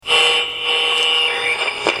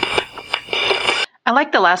I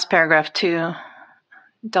like the last paragraph too,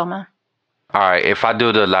 Delma. All right, if I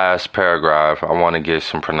do the last paragraph, I want to get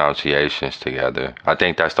some pronunciations together. I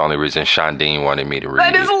think that's the only reason Shondine wanted me to read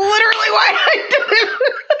That is it. literally why I did it.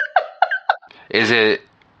 Is it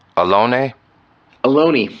Alone?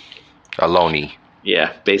 Aloni. Aloni.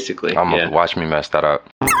 Yeah, basically. Watch me mess that up.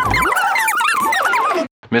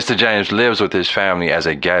 Mr. James lives with his family as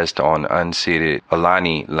a guest on unceded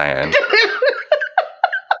Alani land.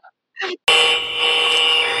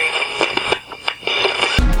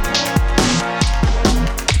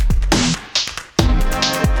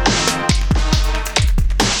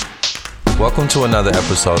 Welcome to another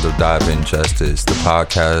episode of DIJ Justice, the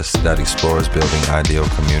podcast that explores building ideal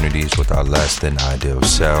communities with our less than ideal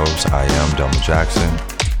selves. I am Delma Jackson.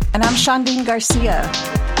 And I'm Shondine Garcia.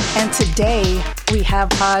 And today we have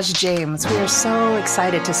Taj James. We are so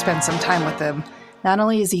excited to spend some time with him. Not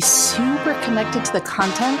only is he super connected to the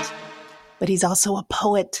content, but he's also a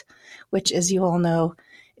poet, which, as you all know,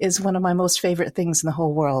 is one of my most favorite things in the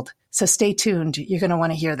whole world. So stay tuned. You're going to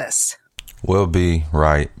want to hear this. We'll be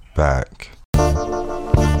right back.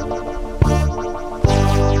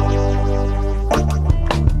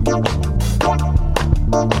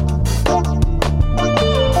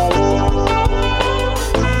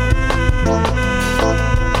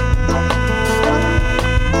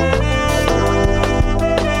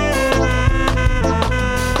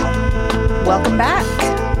 Welcome back.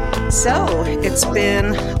 So it's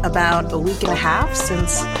been about a week and a half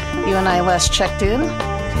since you and I last checked in.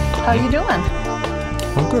 How are you doing?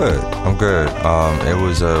 I'm good. It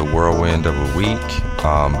was a whirlwind of a week,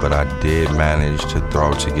 but I did manage to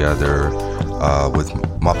throw together with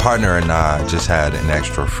my partner, and I just had an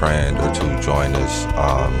extra friend or two join us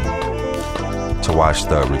to watch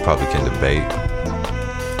the Republican debate.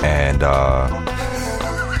 And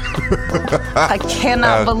I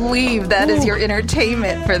cannot believe that is your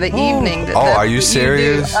entertainment for the evening. Are you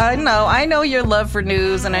serious? I know your love for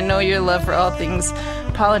news, and I know your love for all things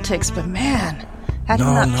politics, but man, how do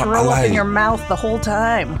you not throw up in your mouth the whole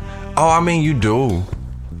time? Oh, I mean, you do.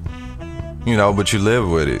 But you live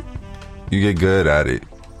with it. You get good at it.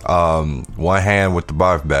 One hand with the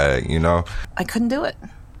barf bag, I couldn't do it.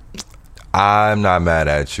 I'm not mad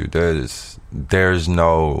at you. There's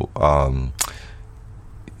no...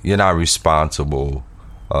 you're not responsible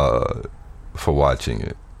for watching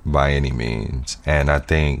it by any means. And I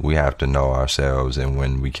think we have to know ourselves and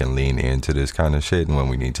when we can lean into this kind of shit and when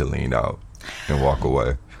we need to lean out and walk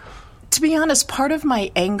away. To be honest, part of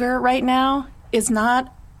my anger right now is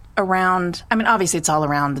not around, obviously it's all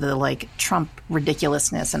around the Trump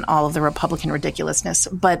ridiculousness and all of the Republican ridiculousness,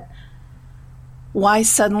 but why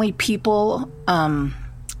suddenly people in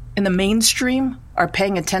the mainstream are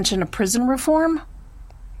paying attention to prison reform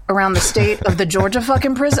around the state of the Georgia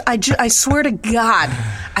fucking prison. I swear to God,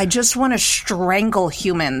 I just want to strangle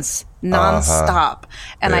humans nonstop.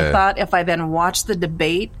 And I thought if I then watched the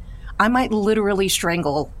debate, I might literally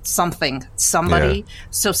strangle somebody. Yeah.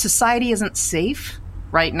 So society isn't safe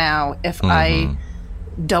right now if I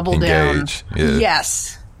double Engage. down. Yeah.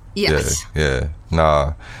 Yes. Yeah.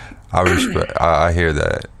 Nah, I respect. I hear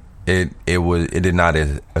that. It did not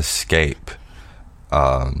escape.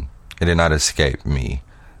 It did not escape me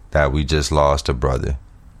that we just lost a brother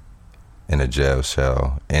in a jail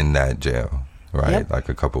cell, in that jail, right? Yep. Like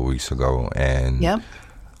a couple weeks ago. And yep.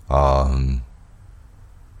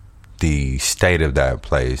 The state of that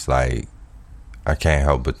place, I can't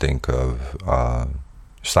help but think of,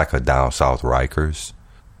 it's like a down south Rikers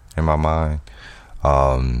in my mind.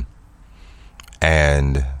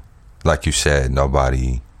 And like you said,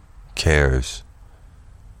 nobody cares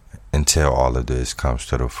until all of this comes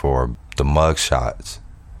to the fore. The mugshots.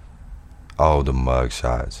 Oh, the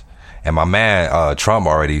mugshots. And my man, Trump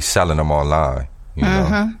already selling them online,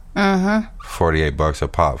 know. $48 a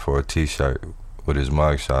pop for a t-shirt with his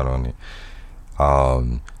mugshot on it.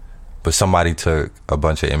 But somebody took a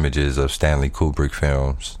bunch of images of Stanley Kubrick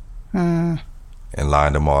films and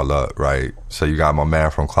lined them all up, right? So you got my man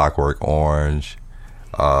from Clockwork Orange,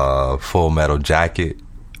 Full Metal Jacket.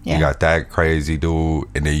 Yeah. You got that crazy dude.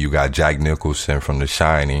 And then you got Jack Nicholson from The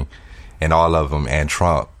Shining. And all of them, and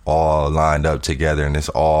Trump, all lined up together, and it's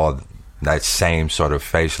all that same sort of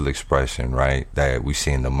facial expression, right, that we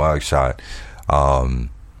see in the mugshot. And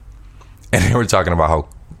they were talking about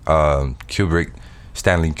how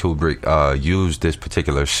Stanley Kubrick used this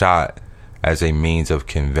particular shot as a means of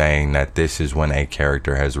conveying that this is when a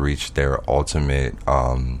character has reached their ultimate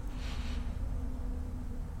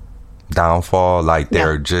downfall.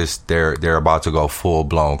 They're about to go full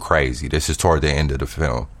blown crazy. This is toward the end of the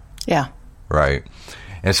film. Yeah. Right.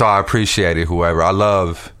 And so I appreciated whoever. I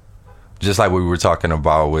love just like we were talking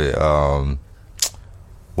about with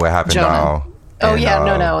what happened Jonah.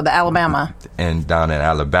 down. The Alabama. And down in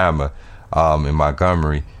Alabama, in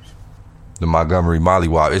Montgomery, the Montgomery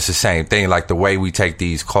Mollywop. It's the same thing. Like the way we take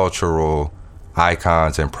these cultural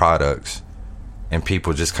icons and products, and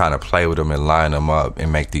people just kind of play with them and line them up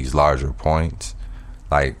and make these larger points.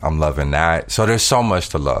 Like, I'm loving that. So there's so much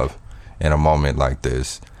to love in a moment like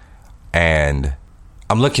this. And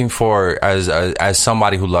I'm looking for, as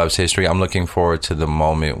somebody who loves history, I'm looking forward to the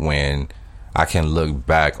moment when I can look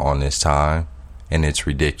back on this time and its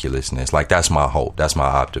ridiculousness. Like, that's my hope. That's my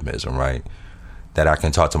optimism, right? That I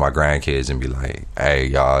can talk to my grandkids and be like, hey,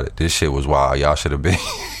 y'all, this shit was wild. Y'all should have been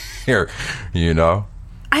here, you know?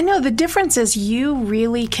 I know the difference is you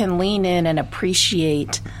really can lean in and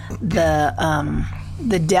appreciate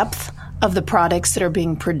the depth of the products that are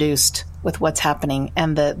being produced with what's happening,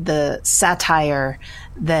 and the satire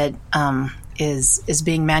that is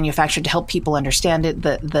being manufactured to help people understand it,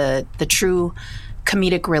 the true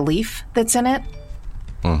comedic relief that's in it.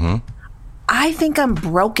 Mm-hmm. I think I'm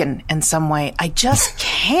broken in some way. I just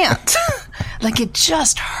can't. Like, it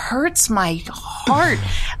just hurts my heart.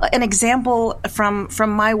 An example from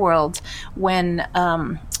my world, when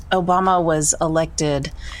Obama was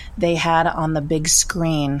elected, they had on the big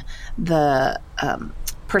screen the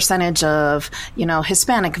percentage of,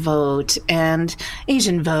 Hispanic vote and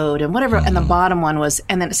Asian vote and whatever. Mm-hmm. And the bottom one was,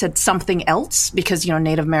 and then it said something else because,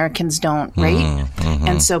 Native Americans don't rate. Mm-hmm.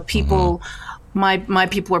 And so people... Mm-hmm. My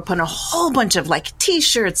people were putting a whole bunch of like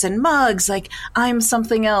T-shirts and mugs, like I'm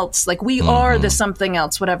something else, like we are the something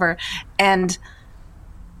else, whatever, and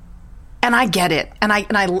I get it, and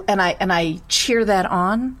I cheer that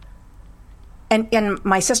on, and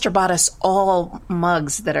my sister bought us all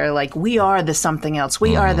mugs that are like we are the something else,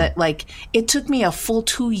 we are the, like, it took me a full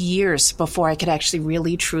 2 years before I could actually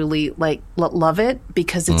really truly like love it,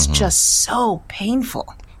 because it's just so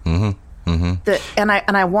painful. And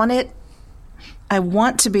I want it. I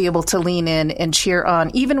want to be able to lean in and cheer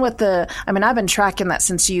on, even with I've been tracking that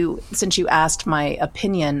since you asked my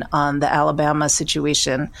opinion on the Alabama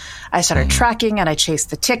situation. I started tracking and I chased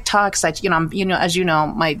the TikToks. As you know,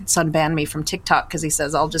 my son banned me from TikTok because he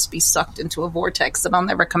says I'll just be sucked into a vortex that I'll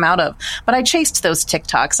never come out of. But I chased those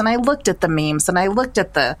TikToks and I looked at the memes and I looked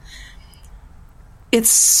at it's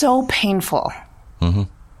so painful.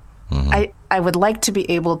 I would like to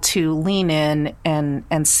be able to lean in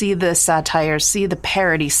and see the satire, see the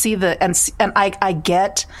parody, and I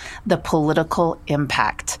get the political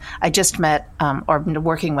impact. I just met or been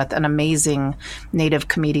working with an amazing Native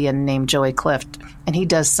comedian named Joey Clift, and he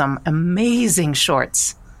does some amazing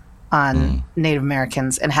shorts on Native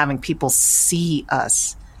Americans and having people see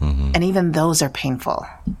us, and even those are painful.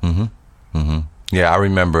 Yeah, I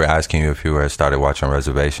remember asking you if you had started watching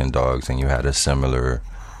Reservation Dogs, and you had a similar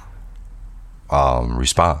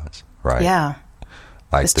response, right? Yeah.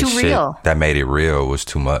 Like it's the too shit real. That made it real was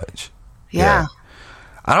too much. Yeah.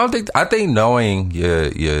 I think knowing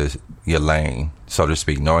your lane, so to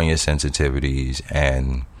speak, knowing your sensitivities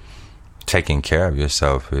and taking care of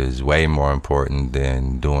yourself is way more important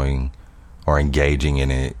than doing or engaging in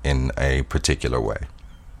it in a particular way,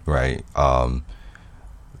 right?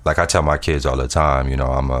 Like I tell my kids all the time,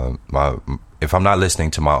 if I'm not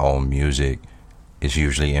listening to my own music, it's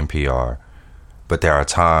usually NPR. But there are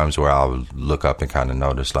times where I'll look up and kind of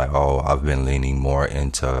notice, like, oh, I've been leaning more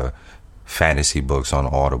into fantasy books on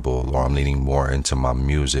Audible, or I'm leaning more into my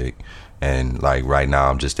music. And, like, right now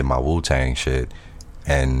I'm just in my Wu-Tang shit,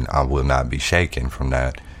 and I will not be shaken from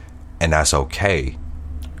that. And that's okay,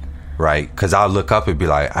 right? Because I'll look up and be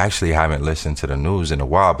like, I actually haven't listened to the news in a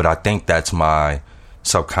while. But I think that's my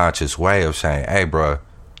subconscious way of saying, hey, bro,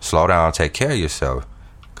 slow down, take care of yourself.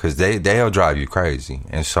 Because they'll drive you crazy.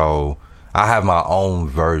 And so I have my own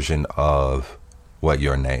version of what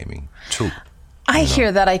you're naming too. I hear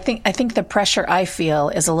that. I think the pressure I feel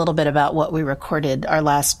is a little bit about what we recorded. Our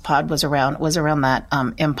last pod was around that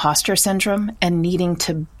imposter syndrome and needing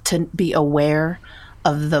to be aware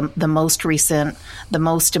of the most recent, the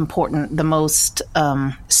most important, the most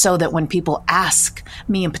so that when people ask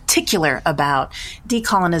me in particular about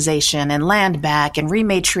decolonization and land back and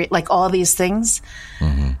rematriate, like all these things.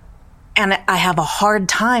 And I have a hard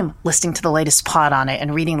time listening to the latest pod on it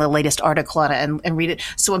and reading the latest article on it and read it.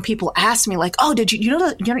 So when people ask me, like, "Oh, did you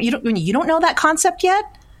don't know that concept yet?"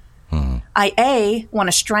 I A, want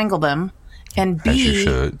to strangle them, and B,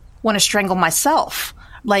 want to strangle myself,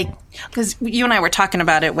 Like, because you and I were talking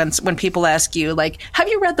about it when people ask you, like, have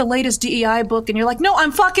you read the latest DEI book? And you're like, no,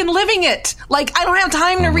 I'm fucking living it. Like, I don't have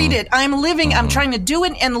time to read it. I'm living. I'm trying to do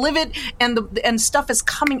it and live it. And stuff is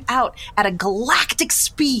coming out at a galactic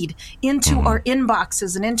speed into our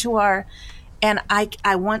inboxes and into our. And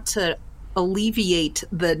I want to alleviate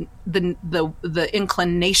the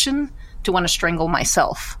inclination to want to strangle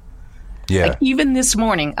myself. Yeah. Like, even this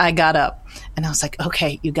morning, I got up and I was like,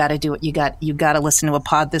 okay, you got to do it. You got to listen to a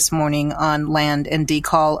pod this morning on land and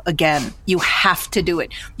decall again. You have to do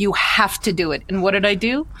it. You have to do it. And what did I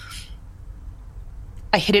do?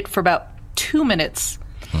 I hit it for about 2 minutes,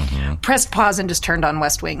 pressed pause, and just turned on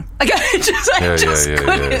West Wing. Like, I just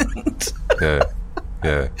couldn't.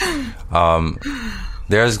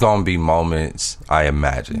 There's going to be moments, I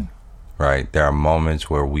imagine, right? There are moments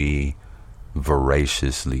where we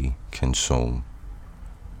voraciously consume.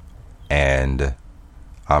 And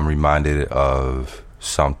I'm reminded of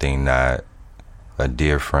something that a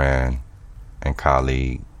dear friend and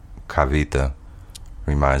colleague, Kavita,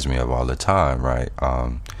 reminds me of all the time, right?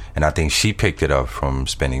 And I think she picked it up from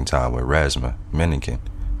spending time with Resma Minikin,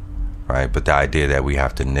 right? But the idea that we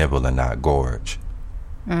have to nibble and not gorge.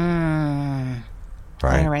 Right? I'm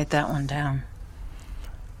going to write that one down.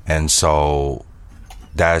 And so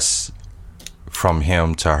that's from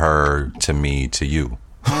him to her to me to you.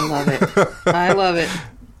 I love it. I love it.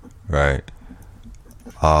 Right.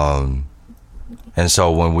 And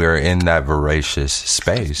so when we're in that voracious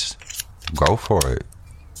space, go for it.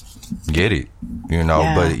 Get it.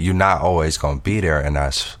 But you're not always going to be there, and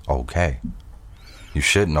that's okay. You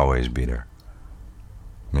shouldn't always be there.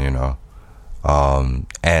 And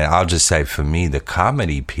I'll just say, for me, the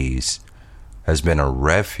comedy piece has been a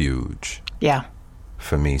refuge. Yeah.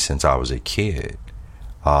 For me since I was a kid.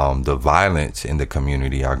 The violence in the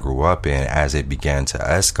community I grew up in, as it began to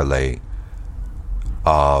escalate,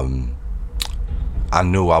 I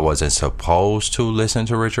knew I wasn't supposed to listen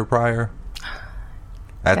to Richard Pryor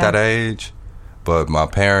at that age, but my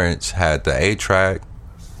parents had the 8-track,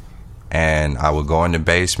 and I would go in the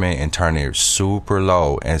basement and turn it super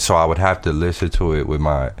low, and so I would have to listen to it with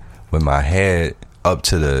my head up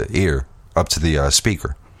to the ear, up to the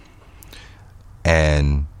speaker.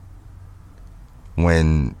 And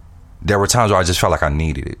when there were times where I just felt like I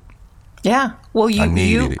needed it. Yeah. Well,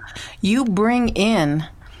 you bring in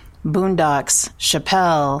Boondocks,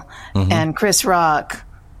 Chappelle, and Chris Rock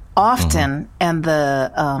often, and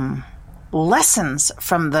the lessons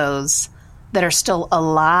from those that are still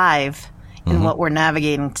alive in what we're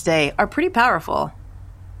navigating today are pretty powerful.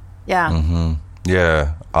 Yeah.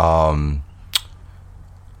 Yeah.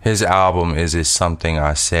 His album, Is It Something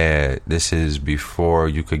I Said? This is before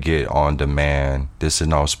you could get on demand. This is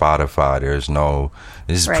no Spotify. This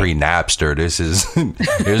is pre-Napster.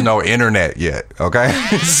 There's no internet yet, okay?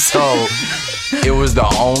 So it was the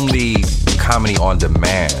only comedy on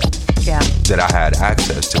demand that I had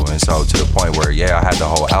access to. And so to the point where, I had the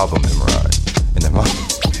whole album memorized. And then my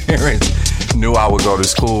parents knew I would go to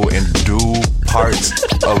school and do parts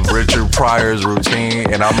of Richard Pryor's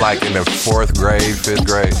routine, and I'm like in the 4th grade, 5th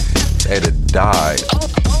grade. They'd have died.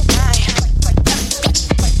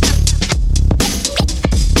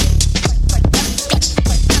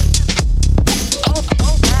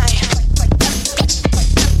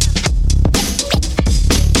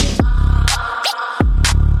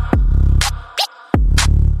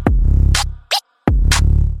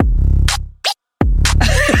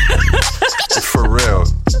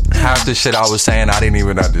 Half the shit I was saying I didn't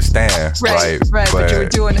even understand. Right, but you were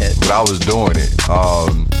doing it. But I was doing it.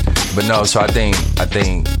 But no, so I think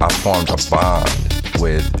I formed a bond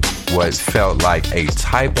with what felt like a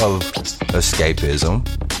type of escapism,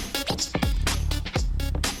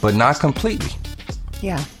 but not completely.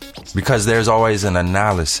 Yeah. Because there's always an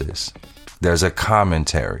analysis. There's a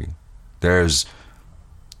commentary. There's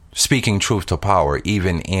speaking truth to power,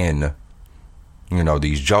 even in,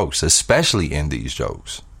 these jokes, especially in these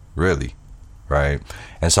jokes. Really, right?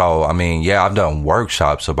 And so, I've done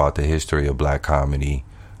workshops about the history of black comedy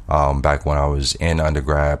back when I was in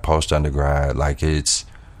undergrad, post-undergrad. Like, it's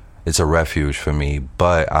a refuge for me,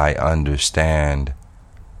 but I understand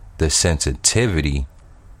the sensitivity.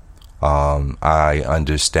 I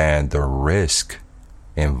understand the risk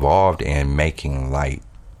involved in making light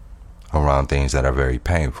around things that are very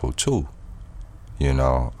painful, too.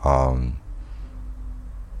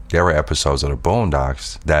 There were episodes of the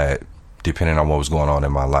Boondocks that, depending on what was going on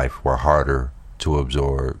in my life, were harder to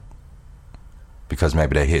absorb because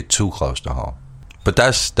maybe they hit too close to home. But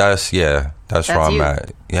that's where I'm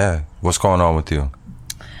at. Yeah. What's going on with you?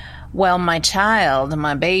 Well, my child,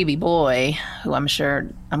 my baby boy, who I'm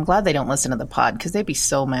glad they don't listen to the pod because they'd be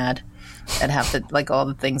so mad at half the like all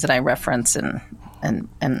the things that I reference and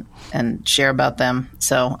share about them.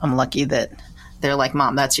 So I'm lucky that they're like,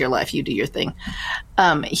 Mom, that's your life. You do your thing.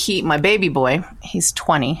 My baby boy, he's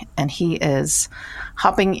 20, and he is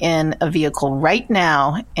hopping in a vehicle right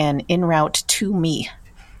now and en route to me.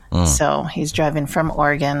 So he's driving from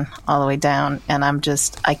Oregon all the way down, and I'm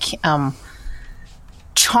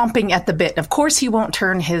chomping at the bit. Of course, he won't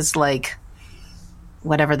turn his like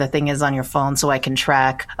whatever the thing is on your phone so I can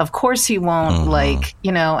track. Of course, he won't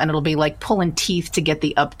and it'll be like pulling teeth to get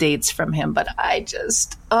the updates from him. But I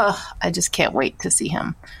just can't wait to see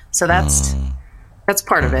him. So that's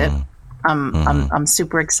part of it. I'm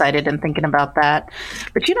super excited and thinking about that.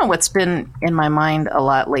 But you know what's been in my mind a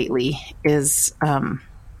lot lately is I've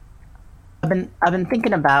been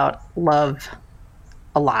thinking about love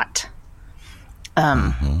a lot.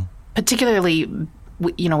 Particularly,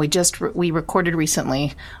 we recorded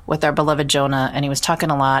recently with our beloved Jonah, and he was talking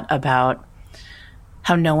a lot about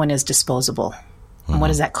how no one is disposable. And what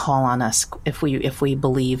does that call on us if we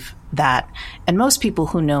believe that? And most people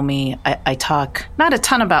who know me, I talk not a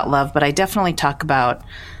ton about love, but I definitely talk about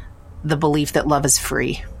the belief that love is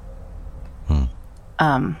free.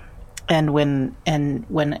 And when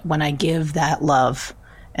I give that love,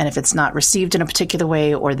 and if it's not received in a particular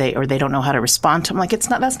way, or they don't know how to respond to, I'm like, that's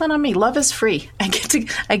not on me. Love is free. I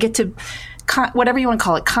get to whatever you want to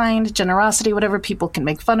call it, kind, generosity, whatever. People can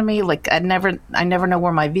make fun of me. Like I never know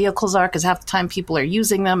where my vehicles are because half the time people are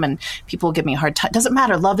using them and people will give me a hard time. Doesn't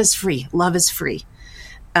matter. Love is free. Love is free.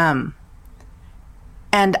 And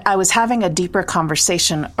I was having a deeper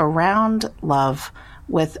conversation around love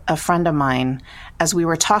with a friend of mine as we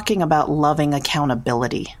were talking about loving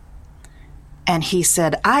accountability. And he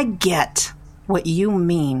said, I get what you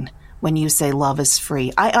mean when you say love is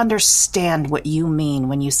free. I understand what you mean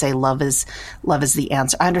when you say love is the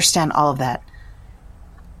answer. I understand all of that.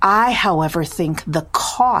 I, however, think the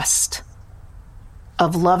cost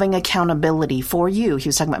of loving accountability for you, he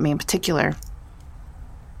was talking about me in particular,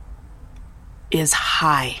 is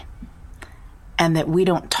high. And that we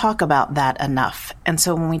don't talk about that enough. And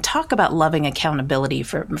so when we talk about loving accountability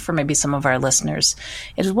for maybe some of our listeners,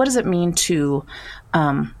 what does it mean to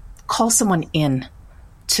call someone in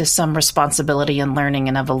to some responsibility and learning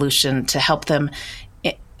and evolution to help them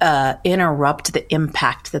interrupt the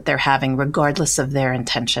impact that they're having regardless of their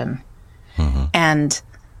intention? And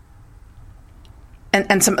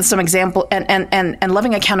some example and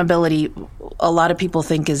loving accountability, a lot of people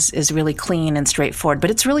think is really clean and straightforward, but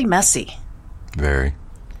it's really messy. Very.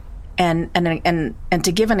 And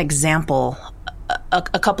to give an example, a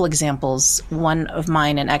couple examples, one of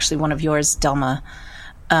mine and actually one of yours, Delma.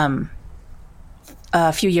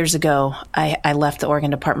 A few years ago, I left the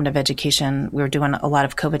Oregon Department of Education. We were doing a lot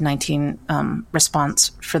of COVID-19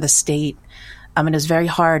 response for the state. It was very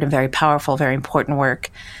hard and very powerful, very important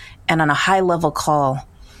work. And on a high-level call,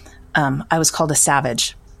 I was called a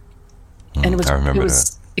savage. And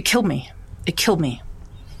it killed me. It killed me.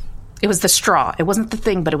 It was the straw. It wasn't the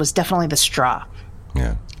thing, but it was definitely the straw.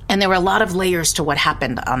 Yeah. And there were a lot of layers to what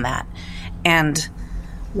happened on that. And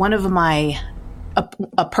one of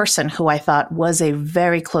a person who I thought was a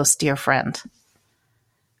very close dear friend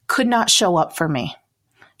could not show up for me.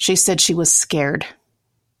 She said she was scared.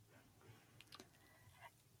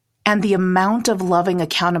 And the amount of loving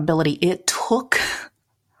accountability it took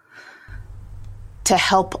to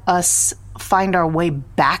help us find our way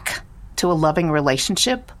back to a loving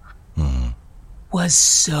relationship was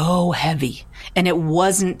so heavy. And it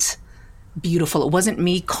wasn't beautiful. It wasn't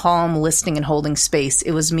me calm, listening and holding space.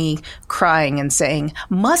 It was me crying and saying,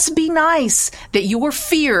 must be nice that your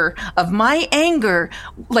fear of my anger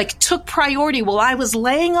took priority while I was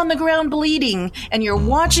laying on the ground bleeding and you're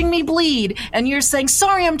watching me bleed and you're saying,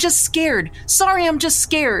 sorry, I'm just scared. Sorry, I'm just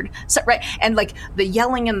scared. So, right. And the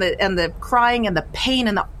yelling and the crying and the pain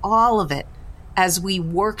and all of it as we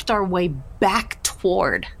worked our way back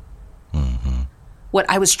toward what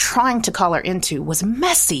I was trying to call her into was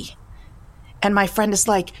messy. And my friend is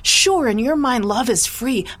like, sure, in your mind, love is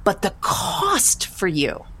free, but the cost for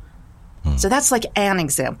you. So that's an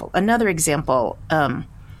example. Another example,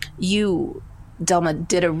 you, Delma,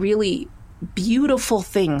 did a really beautiful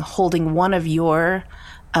thing holding one of your,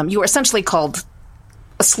 you were essentially called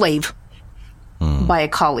a slave by a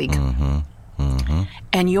colleague.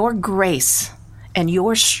 And your grace and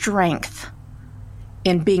your strength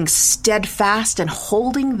in being steadfast and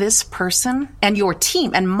holding this person and your team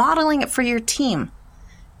and modeling it for your team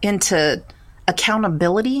into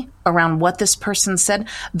accountability around what this person said,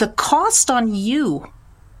 the cost on you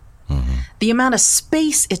The amount of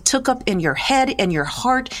space it took up in your head, in your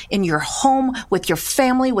heart, in your home, with your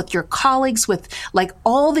family, with your colleagues, with like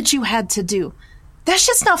all that you had to do. That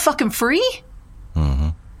shit's not fucking free.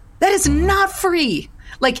 That is not free.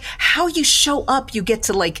 Like how you show up, you get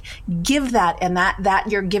to like give that, and that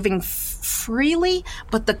you're giving freely,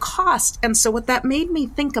 but the cost. And so what that made me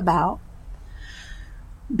think about,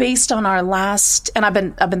 based on our last, and I've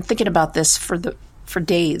been thinking about this for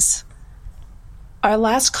days. Our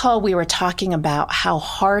last call, we were talking about how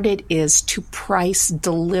hard it is to price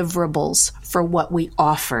deliverables for what we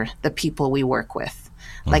offer the people we work with.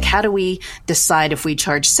 Like, how do we decide if we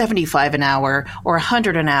charge $75 an hour or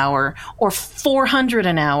 $100 an hour or $400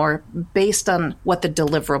 an hour based on what the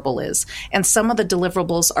deliverable is? And some of the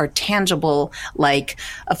deliverables are tangible, like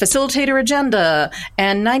a facilitator agenda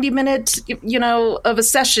and 90 minutes, of a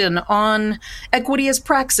session on equity as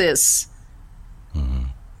praxis.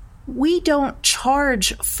 We don't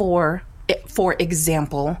charge for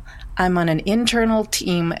example, I'm on an internal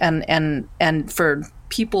team and for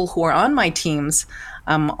people who are on my teams,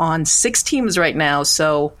 I'm on 6 teams right now.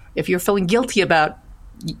 So if you're feeling guilty about,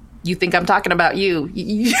 you think I'm talking about you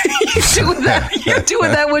do with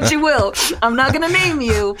that what you will. I'm not going to name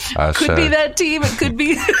you. Could be that team. It could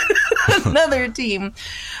be another team.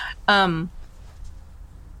 The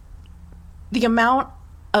amount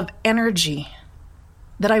of energy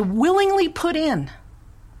that I willingly put in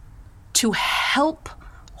to help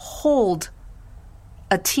hold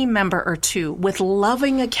a team member or two with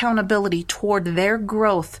loving accountability toward their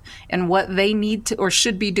growth and what they need to or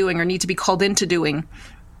should be doing or need to be called into doing.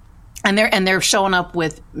 And they're showing up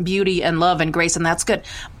with beauty and love and grace, and that's good.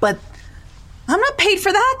 But I'm not paid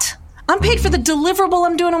for that. I'm paid for the deliverable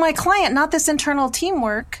I'm doing on my client, not this internal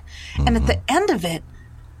teamwork. And at the end of it,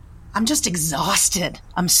 I'm just exhausted.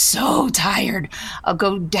 I'm so tired. I'll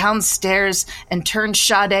go downstairs and turn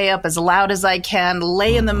Sade up as loud as I can,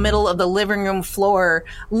 lay in the middle of the living room floor,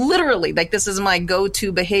 literally, like this is my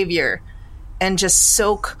go-to behavior, and just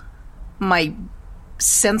soak my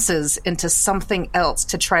senses into something else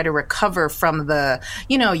to try to recover from the,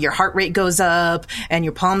 your heart rate goes up and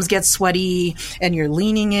your palms get sweaty and you're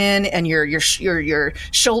leaning in and your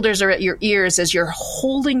shoulders are at your ears as you're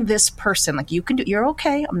holding this person. Like you're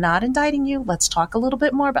okay. I'm not indicting you. Let's talk a little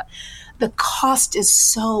bit more about the cost is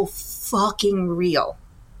so fucking real.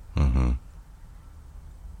 And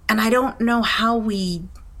I don't know how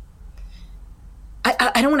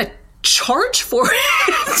I don't want to charge for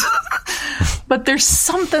it. But there's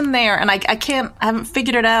something there, and I haven't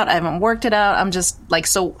figured it out. I haven't worked it out. I'm just like,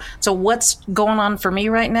 so what's going on for me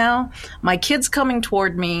right now? My kid's coming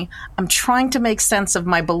toward me. I'm trying to make sense of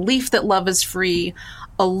my belief that love is free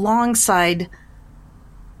alongside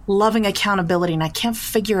loving accountability, and I can't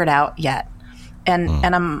figure it out yet. And I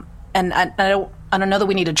don't know that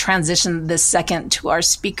we need to transition this second to our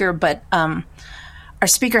speaker, but our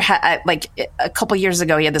speaker had, like a couple years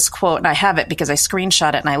ago, he had this quote, and I have it because I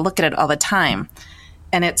screenshot it and I look at it all the time.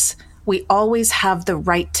 And it's, we always have the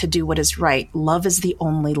right to do what is right. Love is the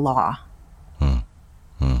only law.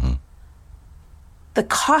 The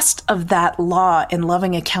cost of that law in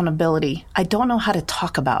loving accountability, I don't know how to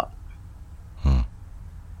talk about.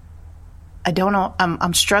 I don't know.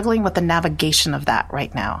 I'm struggling with the navigation of that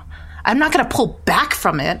right now. I'm not going to pull back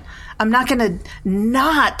from it. I'm not going to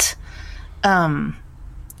not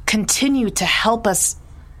continue to help us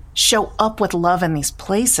show up with love in these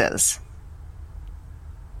places.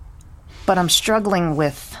 But I'm struggling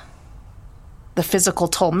with the physical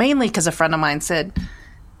toll, mainly because a friend of mine said,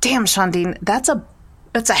 damn, Shandine, that's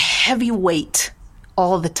a heavy weight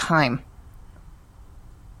all the time.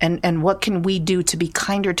 And what can we do to be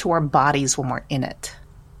kinder to our bodies when we're in it?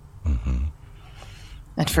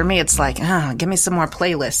 And for me, it's like, give me some more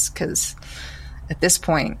playlists, because at this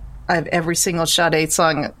point, I have every single Sade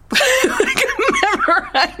song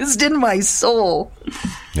memorized in my soul.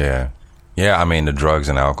 Yeah. I mean, the drugs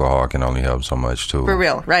and alcohol can only help so much too. For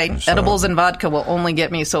real, right? So, edibles and vodka will only get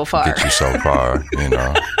me so far. Get you so far,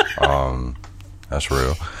 That's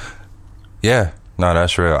real. Yeah, no,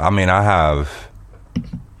 that's real. I mean, I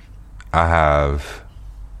have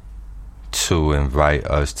to invite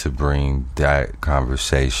us to bring that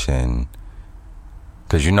conversation.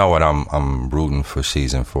 Because you know what, I'm rooting for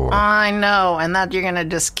season 4. I know, and that you're gonna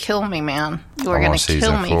just kill me, man. You are gonna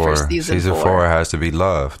kill me for season 4. Season 4 has to be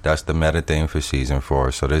love. That's the meta thing for season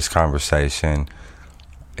 4. So this conversation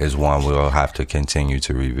is one we'll have to continue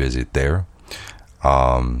to revisit there.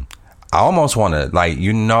 I almost want to,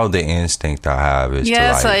 the instinct I have is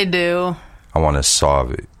yes, I do. I want to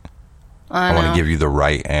solve it. I want to give you the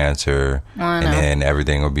right answer, and then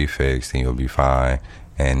everything will be fixed, and you'll be fine,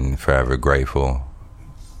 and forever grateful.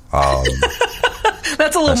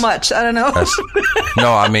 That's a little much. I don't know.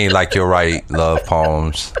 No, I mean, like, you'll write love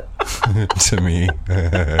poems to me.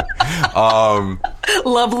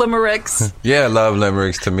 Love limericks. Yeah, love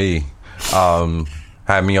limericks to me.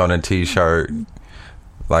 Had me on a t-shirt,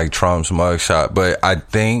 like Trump's mugshot. But I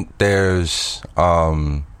think there's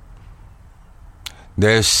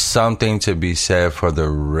something to be said for the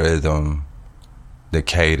rhythm, the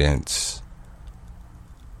cadence.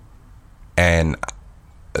 And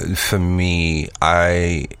for me,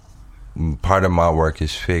 part of my work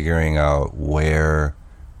is figuring out where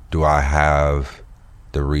do I have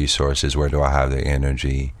the resources, where do I have the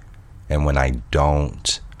energy, and when I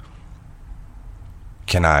don't,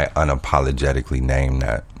 can I unapologetically name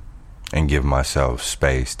that and give myself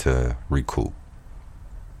space to recoup,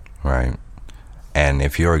 right? And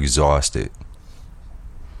if you're exhausted,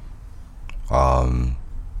 then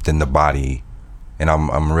the body, and I'm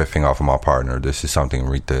riffing off of my partner, this is something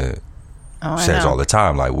Rita says all the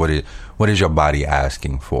time, like, what is your body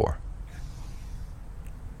asking for?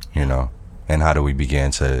 You know? And how do we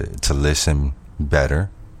begin to listen better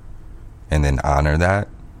and then honor that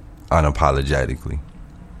unapologetically?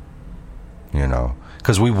 You know?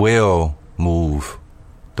 Because we will move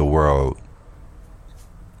the world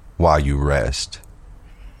while you rest.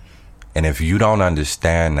 And if you don't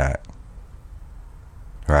understand that,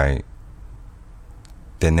 right,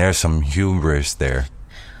 then there's some hubris there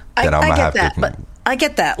that I'm gonna have to. But I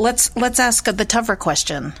get that. Let's ask the tougher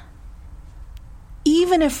question.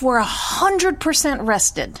 Even if we're 100%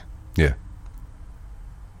 rested, yeah,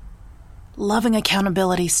 loving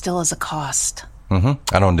accountability still is a cost. I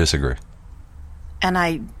don't disagree. And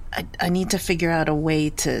I need to figure out a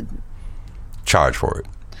way to charge for it.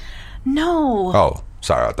 No. Oh,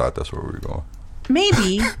 sorry. I thought that's where we were going.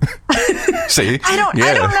 Maybe. See, I don't know.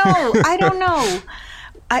 I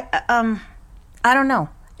don't know.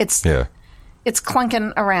 It's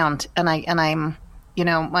clunking around, and I'm, you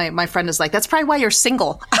know, my friend is like, that's probably why you're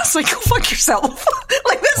single. I was like, go fuck yourself.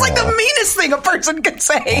 Like, that's like the meanest thing a person could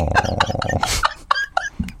say.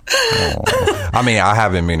 I mean, I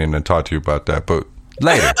have been meaning to talk to you about that, but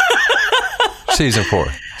later. Season 4.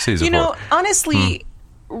 You know, honestly,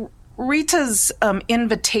 Rita's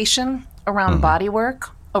invitation around body work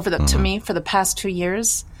to me for the past 2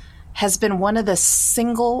 years has been one of the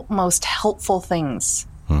single most helpful things.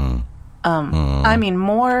 I mean,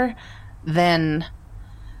 more than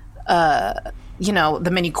you know, the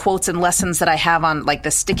many quotes and lessons that I have on, like, the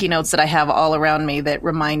sticky notes that I have all around me that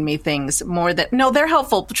remind me things. They're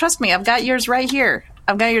helpful. Trust me, I've got yours right here.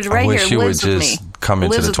 I wish you would just come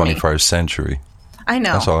into the 21st century. I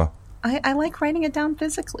know. That's all. I like writing it down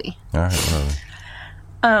physically. All right.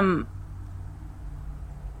 Well.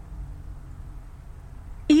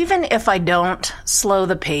 Even if I don't slow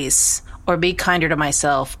the pace or be kinder to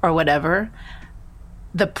myself or whatever,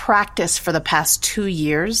 the practice for the past 2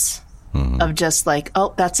 years of just like,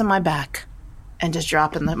 oh, that's in my back, and just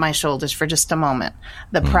dropping my shoulders for just a moment.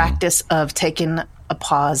 The practice of taking a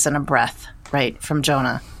pause and a breath, right, from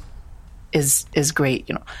Jonah is great.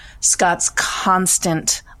 You know, Scott's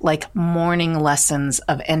constant, like, morning lessons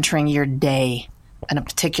of entering your day in a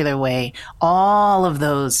particular way. All of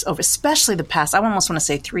those, especially the past, I almost want to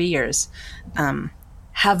say 3 years,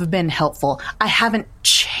 have been helpful. I haven't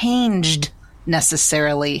changed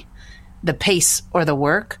necessarily the pace or the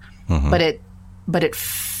work, but it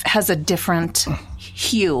has a different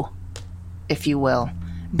hue, if you will,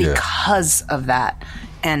 because of that.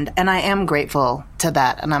 And I am grateful to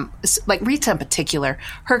that. And I'm like, Rita in particular,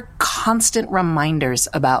 her constant reminders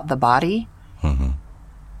about the body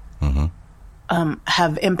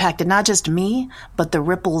have impacted not just me, but the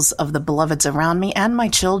ripples of the beloveds around me and my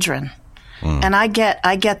children. And I get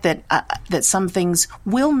that some things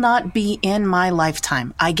will not be in my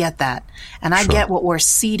lifetime. I get that. And I get what we're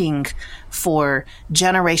seeding for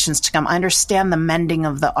generations to come. I understand the mending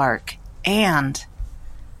of the ark. And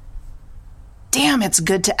damn, it's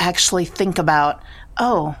good to actually think about,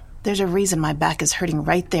 oh, there's a reason my back is hurting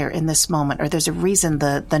right there in this moment, or there's a reason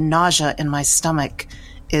the nausea in my stomach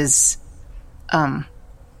is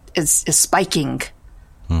spiking.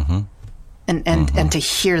 And to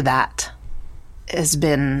hear that has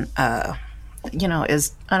been,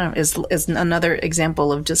 is another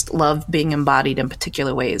example of just love being embodied in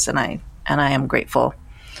particular ways, and I am grateful.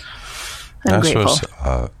 I'm grateful.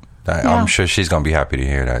 I'm sure she's gonna be happy to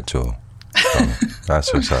hear that too.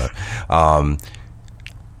 That's what's up.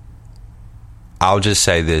 I'll just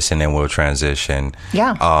say this, and then we'll transition.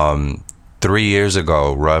 3 years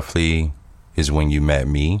ago, roughly, is when you met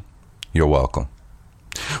me. You're welcome.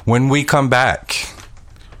 When we come back,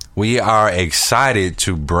 we are excited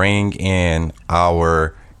to bring in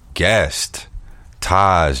our guest,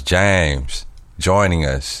 Taj James, joining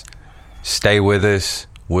us. Stay with us.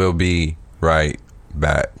 We'll be right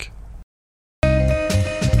back.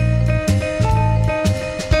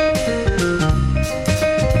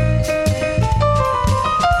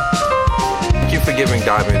 Giving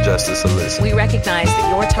Diamond Justice a listen. We recognize that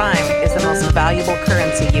your time is the most valuable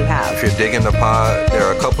currency you have. If you're digging the pod, there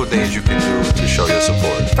are a couple things you can do to show your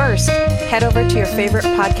support. First, head over to your favorite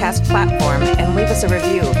podcast platform and leave us a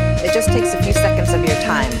review. It just takes a few seconds of your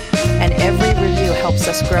time, and every review helps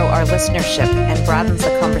us grow our listenership and broadens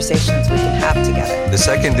the conversations we can have together. The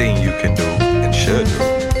second thing you can do and should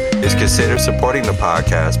do is consider supporting the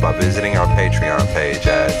podcast by visiting our Patreon page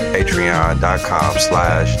at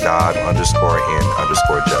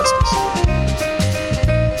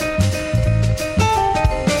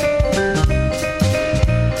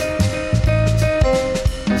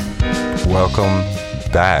Welcome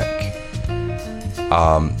back.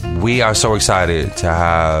 We are so excited to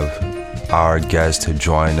have our guest to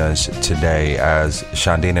join us today as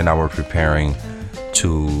Shandine and I were preparing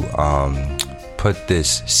to put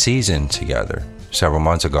this season together. Several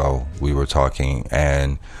months ago, we were talking,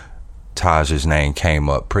 and Taj's name came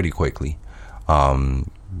up pretty quickly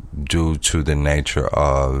due to the nature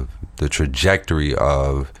of the trajectory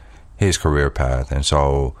of his career path. And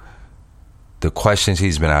so the questions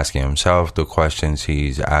he's been asking himself, the questions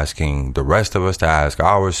he's asking the rest of us to ask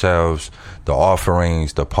ourselves, the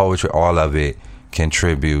offerings, the poetry, all of it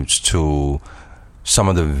contributes to some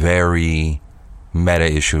of the very meta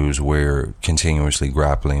issues we're continuously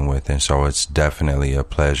grappling with. And so it's definitely a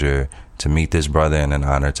pleasure to meet this brother and an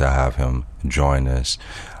honor to have him join us.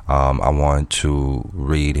 I want to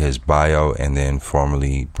read his bio and then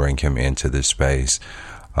formally bring him into this space.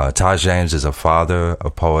 Taj James is a father,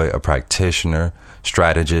 a poet, a practitioner,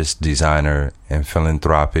 strategist, designer, and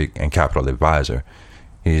philanthropic and capital advisor.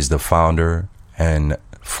 He is the founder and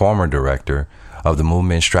former director of the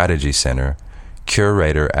Movement Strategy Center,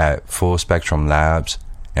 curator at Full Spectrum Labs,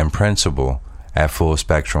 and principal at Full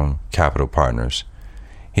Spectrum Capital Partners.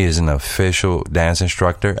 He is an official dance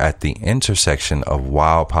instructor at the intersection of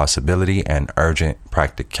wild possibility and urgent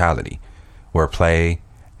practicality, where play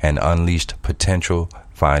and unleashed potential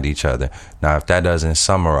find each other. Now, if that doesn't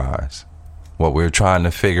summarize what we're trying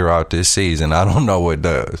to figure out this season, I don't know what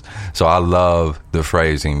does. So I love the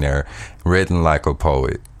phrasing there. Written like a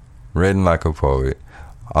poet. Written like a poet.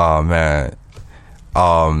 Oh, man.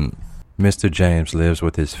 Mr. James lives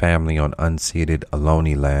with his family on unceded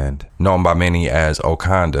Ohlone land, known by many as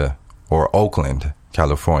Okanda or Oakland,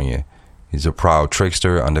 California. He's a proud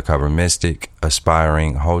trickster, undercover mystic,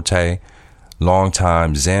 aspiring Hote,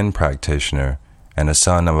 longtime Zen practitioner, and a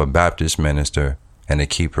son of a Baptist minister and a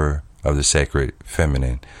keeper of the sacred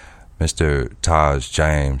feminine. Mr. Taj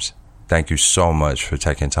James, thank you so much for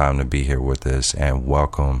taking time to be here with us, and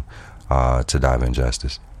welcome to Dive in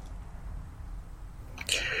Justice.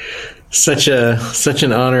 Such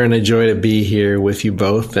an honor and a joy to be here with you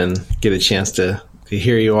both and get a chance to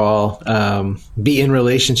hear you all be in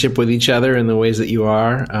relationship with each other in the ways that you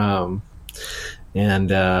are,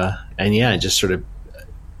 and yeah, just sort of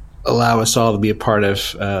allow us all to be a part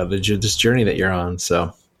of this journey that you're on.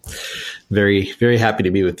 So very, very happy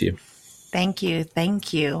to be with you. Thank you.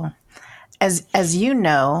 Thank you. As you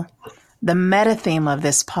know, the meta theme of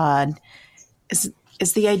this pod is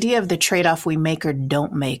the idea of the trade-off we make or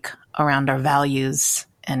don't make around our values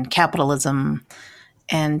and capitalism,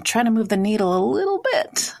 and trying to move the needle a little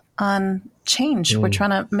bit on change we're trying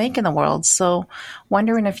to make in the world. So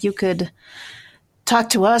wondering if you could talk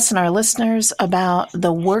to us and our listeners about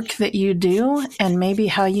the work that you do and maybe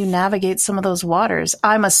how you navigate some of those waters.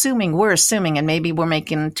 We're assuming, and maybe we're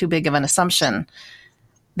making too big of an assumption,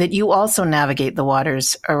 that you also navigate the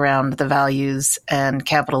waters around the values and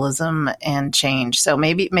capitalism and change. So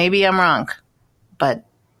maybe I'm wrong, but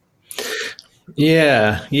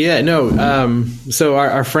no. So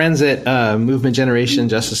our friends at Movement Generation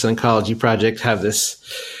Justice and Ecology Project have this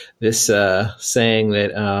saying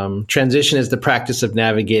that transition is the practice of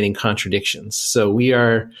navigating contradictions. So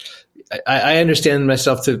I understand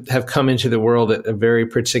myself to have come into the world at a very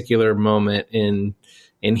particular moment in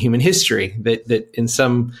human history that in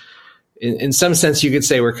some sense you could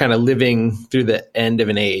say we're kind of living through the end of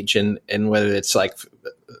an age, and whether it's like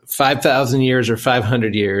 5,000 years or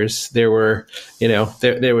 500 years, there was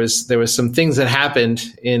some things that happened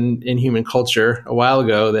in human culture a while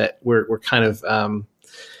ago that we're kind of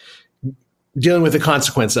dealing with the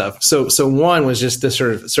consequence of. So one was just this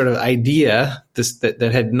sort of idea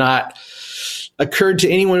that had not occurred to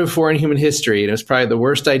anyone before in human history, and it was probably the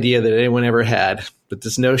worst idea that anyone ever had. But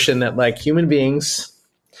this notion that like human beings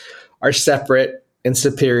are separate and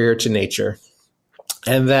superior to nature,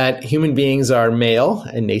 and that human beings are male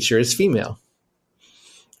and nature is female.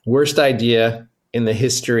 Worst idea in the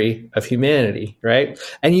history of humanity, right?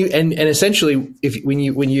 And essentially,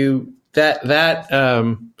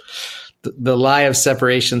 the lie of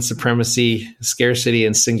separation, supremacy, scarcity,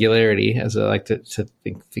 and singularity, as I like to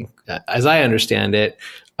think as I understand it,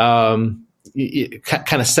 it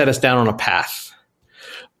kind of set us down on a path.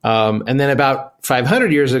 And then about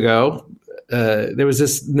 500 years ago, there was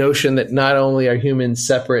this notion that not only are humans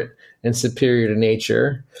separate and superior to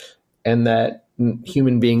nature, and that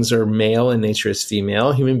human beings are male and nature is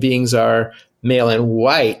female. Human beings are male and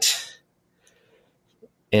white,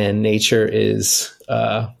 and nature is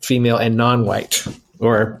female and non-white,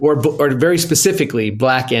 or very specifically,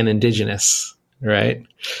 Black and Indigenous, right?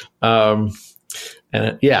 So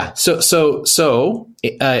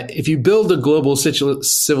if you build a global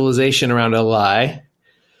civilization around a lie,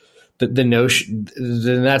 the notion,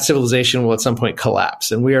 then that civilization will at some point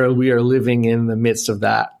collapse, and we are living in the midst of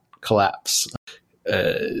that collapse.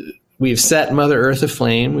 We've set Mother Earth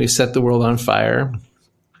aflame. We've set the world on fire,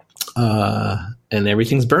 and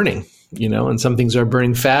everything's burning. And some things are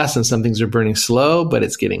burning fast, and some things are burning slow, but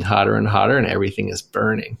it's getting hotter and hotter, and everything is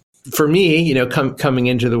burning. For me, coming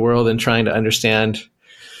into the world and trying to understand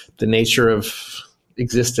the nature of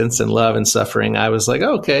existence and love and suffering, I was like,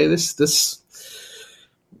 okay, this.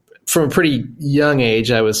 From a pretty young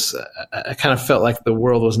age, I kind of felt like the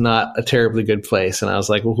world was not a terribly good place. And I was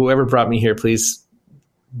like, well, whoever brought me here, please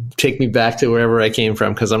take me back to wherever I came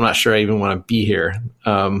from, because I'm not sure I even want to be here.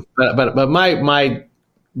 But my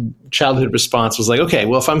childhood response was like, okay,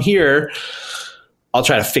 well, if I'm here, I'll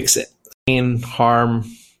try to fix it. Pain, harm,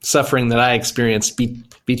 suffering that I experienced be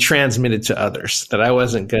transmitted to others. That I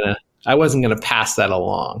wasn't gonna pass that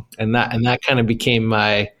along. And that kind of became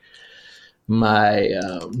my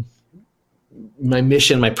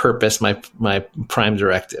mission, my purpose, my prime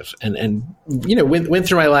directive, and went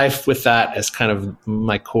through my life with that as kind of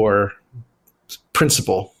my core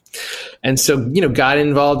principle. And so, got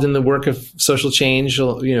involved in the work of social change.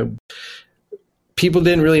 People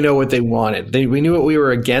didn't really know what they wanted. We knew what we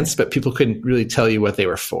were against, but people couldn't really tell you what they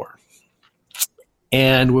were for.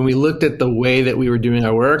 And when we looked at the way that we were doing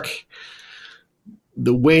our work,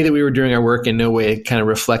 in no way kind of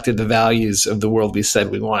reflected the values of the world we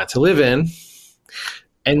said we wanted to live in.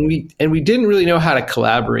 And we didn't really know how to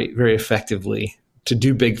collaborate very effectively to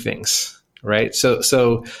do big things, right? So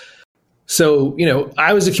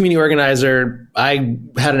I was a community organizer. I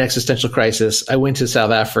had an existential crisis. I went to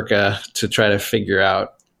South Africa to try to figure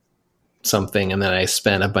out something, and then I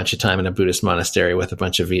spent a bunch of time in a Buddhist monastery with a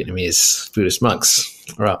bunch of Vietnamese Buddhist monks,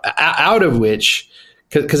 out of which,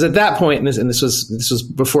 because at that point, and this was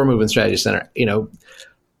before Movement Strategy Center,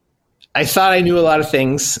 I thought I knew a lot of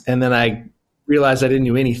things, and then I realized I didn't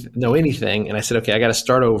know anything, and I said, okay, I got to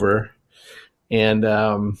start over,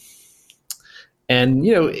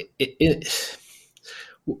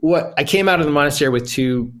 what I came out of the monastery with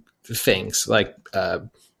two things,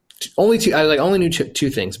 only knew two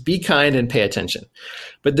things: be kind and pay attention.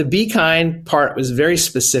 But the be kind part was very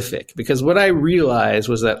specific, because what I realized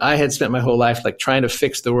was that I had spent my whole life trying to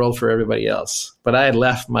fix the world for everybody else, but I had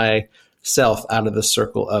left myself out of the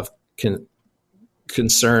circle of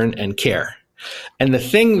concern and care. And the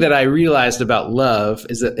thing that I realized about love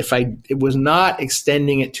is that it was not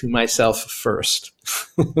extending it to myself first,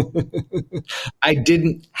 I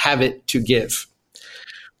didn't have it to give.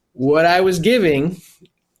 What I was giving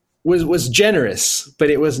was generous,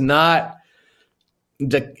 but it was not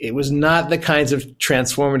the kinds of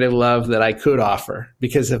transformative love that I could offer.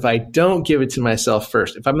 Because if I don't give it to myself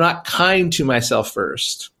first, if I'm not kind to myself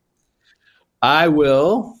first, I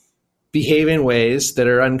will behave in ways that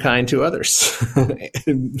are unkind to others,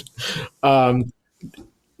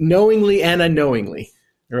 knowingly and unknowingly,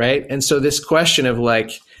 right? And so this question of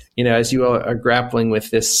as you all are grappling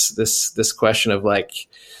with this question of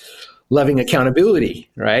loving accountability,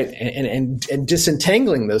 right? And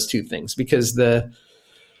disentangling those two things, because what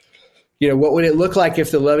would it look like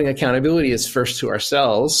if the loving accountability is first to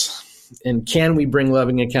ourselves? And can we bring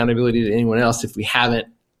loving accountability to anyone else if we haven't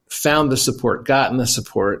found the support, gotten the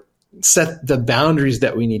support, set the boundaries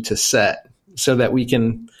that we need to set so that we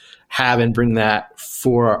can have and bring that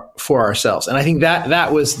for ourselves? And I think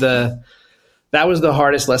that was the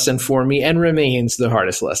hardest lesson for me, and remains the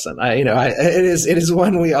hardest lesson. It is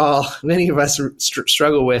one many of us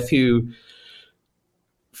struggle with, who,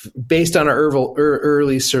 based on our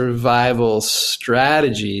early survival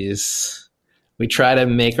strategies, we try to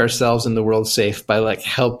make ourselves and the world safe by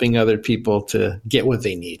helping other people to get what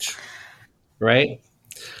they need. Right?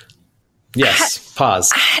 Yes.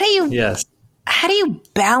 Pause. How how do you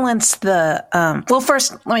balance the, well,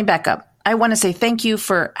 first, let me back up. I want to say thank you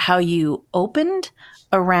for how you opened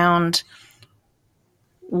around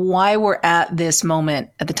why we're at this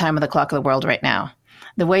moment at the time of the clock of the world right now.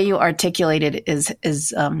 The way you articulated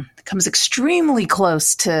comes extremely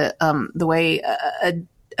close to the way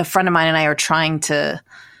a friend of mine and I are trying to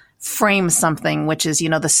frame something, which is,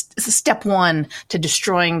 the step one to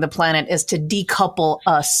destroying the planet is to decouple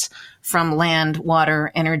us from land,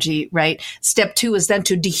 water, energy, right? Step two is then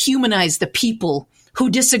to dehumanize the people who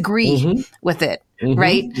disagree with it.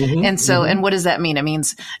 Right. And so, and what does that mean? It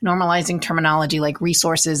means normalizing terminology like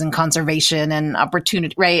resources and conservation and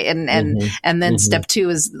opportunity. Right. And then step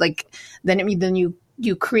two is like, then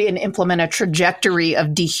you create and implement a trajectory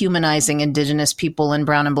of dehumanizing indigenous people and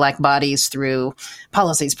brown and black bodies through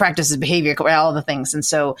policies, practices, behavior, all the things. And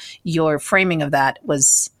so your framing of that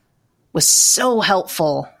was so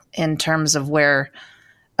helpful in terms of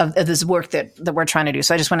of this work that we're trying to do.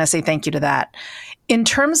 So I just want to say thank you to that. In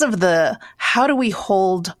terms of how do we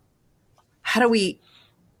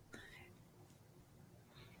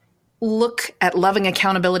look at loving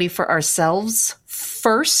accountability for ourselves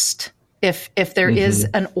first, if there is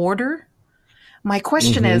an order? My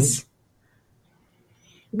question is,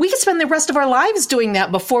 we could spend the rest of our lives doing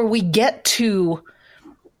that before we get to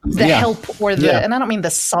the help or and I don't mean the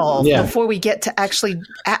solve, before we get to actually,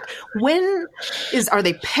 are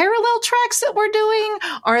they parallel tracks that we're doing?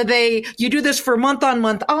 Are they, you do this for month on,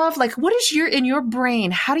 month off? Like, what is in your brain?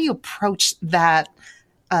 How do you approach that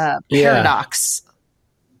paradox?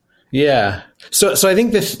 Yeah. So I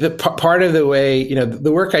think the part of the way,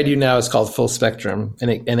 the work I do now is called Full Spectrum, and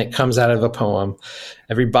it comes out of a poem.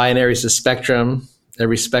 Every binary is a spectrum.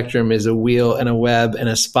 Every spectrum is a wheel and a web and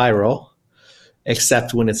a spiral,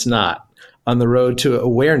 except when it's not. On the road to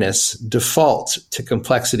awareness, default to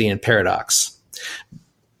complexity and paradox.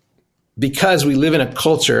 Because we live in a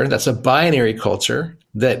culture that's a binary culture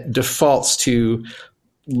that defaults to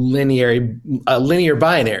linear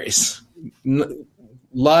binaries,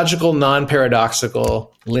 logical,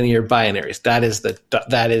 non-paradoxical linear binaries. That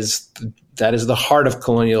is the heart of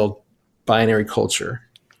colonial binary culture.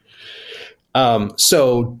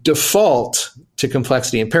 So default to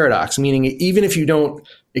complexity and paradox, meaning even if you don't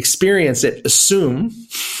experience it, assume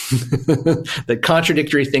that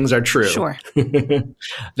contradictory things are true. Sure.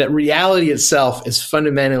 That reality itself is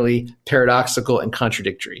fundamentally paradoxical and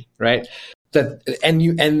contradictory, right? That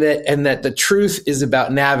the truth is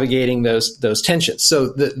about navigating those tensions. So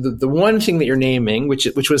the one thing that you're naming,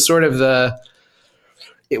 which was sort of the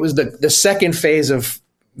second phase of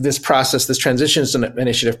this process, this transitions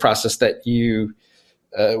initiative process that you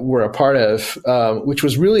were a part of, which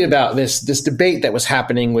was really about this debate that was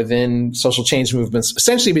happening within social change movements,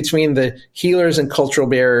 essentially between the healers and cultural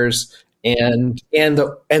bearers and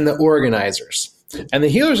the organizers. And the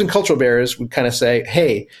healers and cultural bearers would kind of say,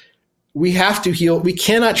 hey, we have to heal. We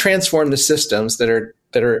cannot transform the systems that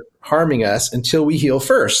are harming us until we heal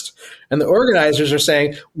first. And the organizers are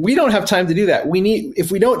saying, we don't have time to do that.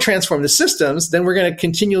 If we don't transform the systems, then we're going to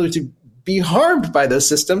continue to be harmed by those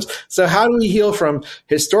systems. So how do we heal from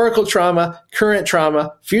historical trauma, current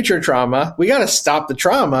trauma, future trauma? We got to stop the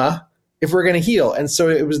trauma if we're going to heal. And so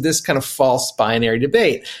it was this kind of false binary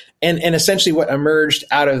debate. And essentially what emerged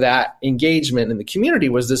out of that engagement in the community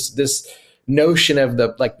was this notion of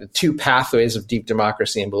the two pathways of deep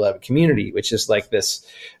democracy and beloved community, which is like this,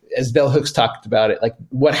 as Bell Hooks talked about it, like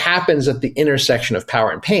what happens at the intersection of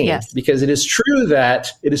power and pain. Yes. Because it is true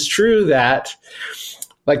that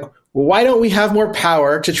like, well, why don't we have more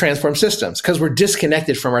power to transform systems? Because we're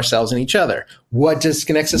disconnected from ourselves and each other. What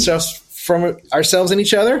disconnects us from ourselves and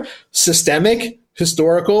each other? Systemic,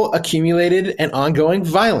 historical, accumulated, and ongoing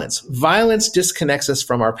violence. Violence disconnects us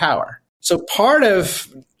from our power. So part of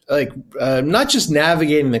not just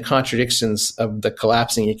navigating the contradictions of the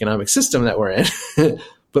collapsing economic system that we're in,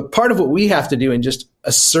 but part of what we have to do in just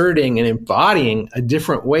asserting and embodying a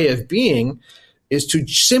different way of being is to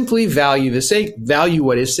simply value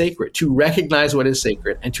what is sacred, to recognize what is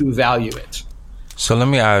sacred and to value it. So let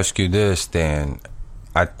me ask you this then.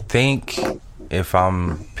 I think if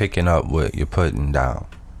I'm picking up what you're putting down,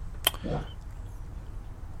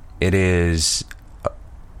 it is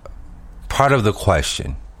part of the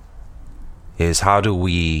question is how do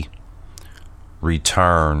we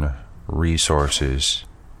return resources?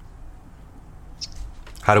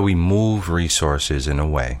 How do we move resources in a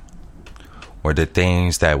way where the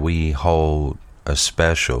things that we hold as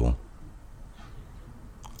special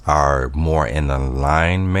are more in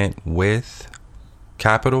alignment with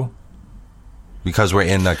capital? Because we're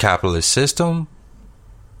in the capitalist system?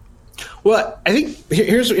 Well, I think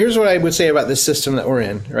here's what I would say about this system that we're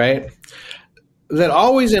in, right? that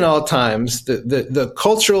always in all times, the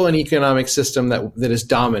cultural and economic system that is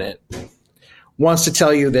dominant wants to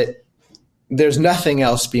tell you that there's nothing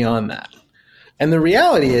else beyond that. And the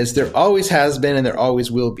reality is there always has been and there always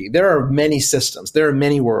will be. There are many systems. There are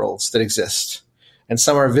many worlds that exist. And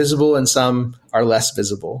some are visible and some are less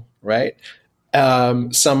visible, right?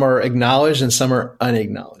 Some are acknowledged and some are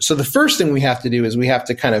unacknowledged. So the first thing we have to do is we have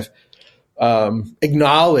to kind of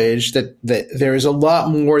acknowledge that there is a lot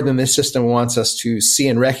more than this system wants us to see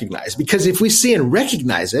and recognize. Because if we see and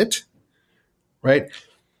recognize it, right,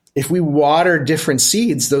 if we water different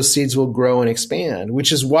seeds, those seeds will grow and expand,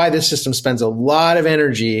 which is why this system spends a lot of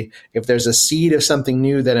energy. If there's a seed of something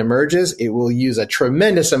new that emerges, it will use a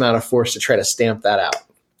tremendous amount of force to try to stamp that out.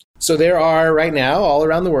 So there are right now all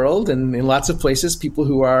around the world and in lots of places people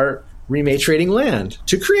who are rematriating land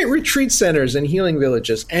to create retreat centers and healing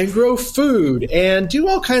villages and grow food and do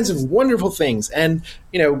all kinds of wonderful things. And,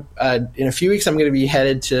 in a few weeks, I'm going to be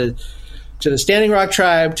headed to the Standing Rock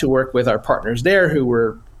tribe to work with our partners there who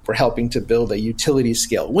we're helping to build a utility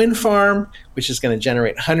scale wind farm, which is going to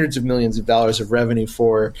generate hundreds of millions of dollars of revenue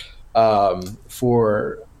for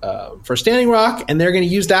Standing Rock. And they're going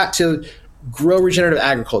to use that to grow regenerative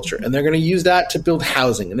agriculture. And they're going to use that to build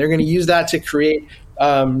housing. And they're going to use that to create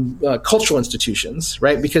cultural institutions,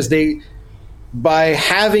 right? Because by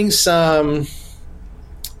having some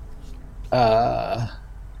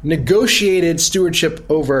negotiated stewardship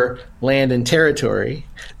over land and territory,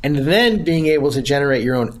 and then being able to generate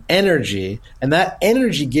your own energy, and that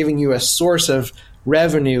energy giving you a source of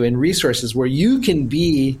revenue and resources where you can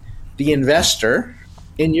be the investor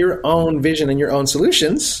in your own vision and your own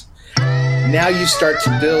solutions, now you start to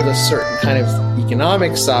build a certain kind of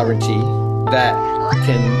economic sovereignty that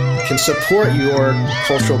can support your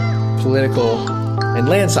cultural, political, and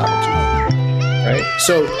land sovereignty. Right.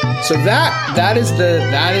 So that is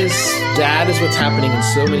what's happening in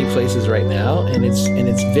so many places right now, and it's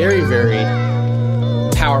very, very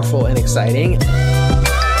powerful and exciting.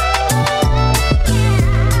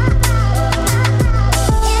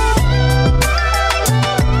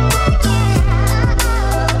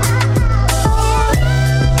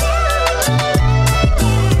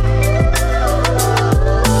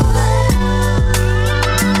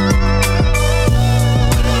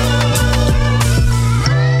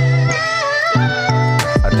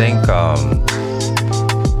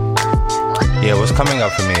 What's coming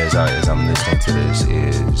up for me as I'm listening to this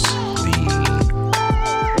is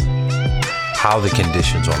how the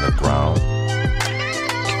conditions on the ground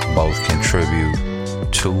both contribute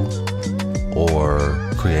to or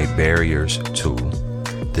create barriers to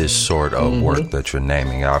this sort of work that you're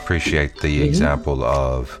naming. I appreciate the example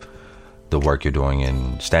of the work you're doing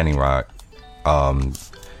in Standing Rock.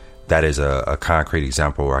 That is a concrete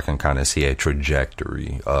example where I can kind of see a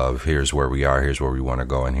trajectory of here's where we are, here's where we want to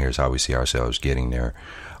go, and here's how we see ourselves getting there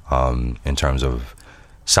in terms of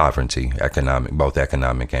sovereignty, both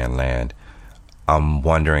economic and land. I'm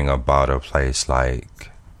wondering about a place like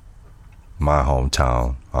my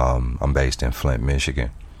hometown. I'm based in Flint,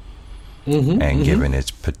 Michigan. And given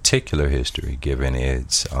its particular history, given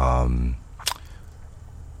its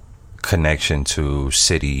connection to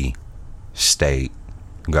city, state,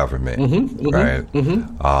 government, right?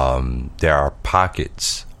 There are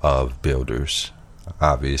pockets of builders,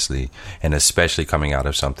 obviously, and especially coming out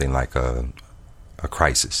of something like a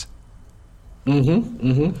crisis.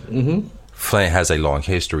 Flint has a long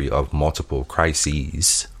history of multiple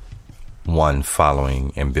crises, one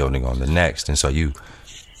following and building on the next, and so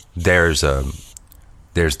there's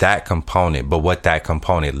that component, but what that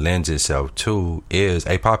component lends itself to is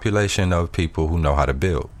a population of people who know how to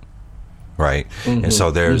build. Right. And so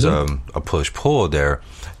there's a push-pull there.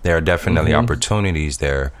 There are definitely opportunities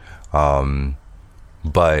there.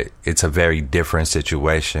 But it's a very different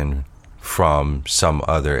situation from some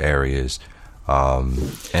other areas.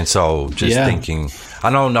 And so just thinking, I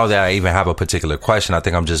don't know that I even have a particular question. I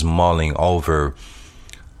think I'm just mulling over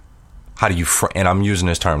how do you, and I'm using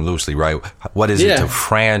this term loosely, right? What is it to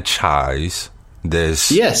franchise this,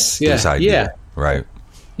 this idea, right?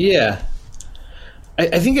 Yeah.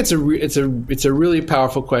 I think it's a really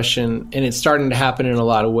powerful question, and it's starting to happen in a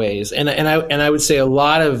lot of ways. And I would say a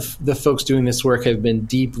lot of the folks doing this work have been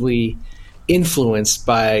deeply influenced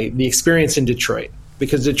by the experience in Detroit,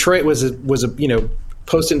 because Detroit was a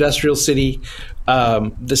post-industrial city.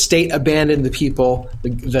 The state abandoned the people.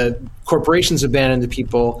 The corporations abandoned the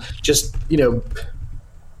people. Just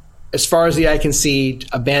as far as the eye can see,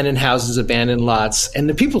 abandoned houses, abandoned lots, and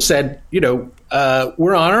the people said,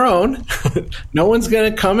 we're on our own. No one's going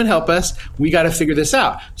to come and help us. We got to figure this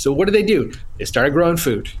out. So what do? They started growing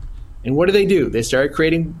food, And what do? They started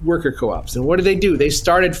creating worker co-ops. And what do? They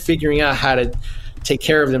started figuring out how to take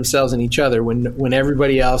care of themselves and each other when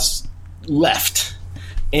everybody else left.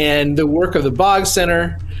 And the work of the Bog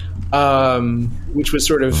Center, which was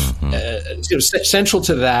sort of central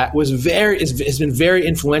to that, has been very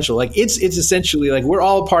influential. Like it's essentially like we're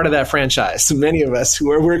all a part of that franchise. So many of us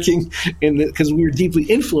who are working because we were deeply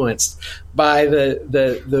influenced by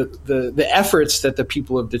the efforts that the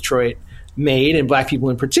people of Detroit made, and Black people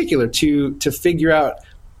in particular, to figure out,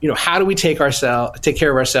 how do we take care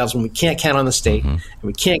of ourselves when we can't count on the state, and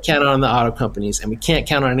we can't count on the auto companies, and we can't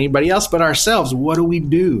count on anybody else but ourselves? What do we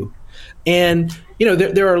do? And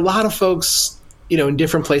there are a lot of folks, in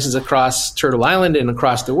different places across Turtle Island and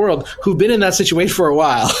across the world who've been in that situation for a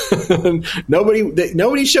while.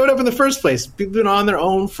 Nobody showed up in the first place. People have been on their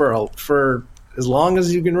own for as long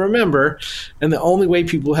as you can remember, and the only way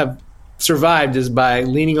people have survived is by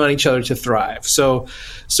leaning on each other to thrive.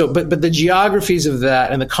 But the geographies of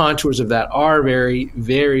that and the contours of that are very,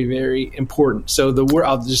 very, very important. So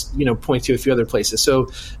I'll just point to a few other places. So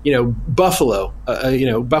Buffalo,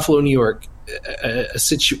 Buffalo, New York,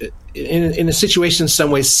 in a situation in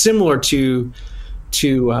some ways similar to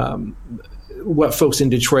what folks in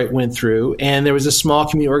Detroit went through. And there was a small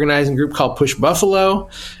community organizing group called Push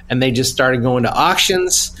Buffalo, and they just started going to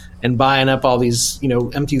auctions and buying up all these,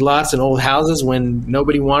 empty lots and old houses when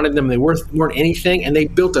nobody wanted them. They weren't anything. And they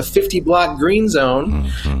built a 50-block green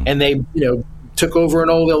zone, and they, took over an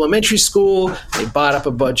old elementary school. They bought up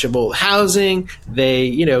a bunch of old housing.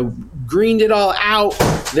 They, greened it all out.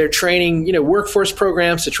 They're training, workforce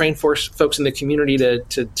programs to train folks in the community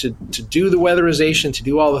to do the weatherization, to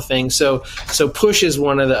do all the things. So Push is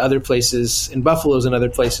one of the other places, and Buffalo is another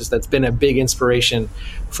places that's been a big inspiration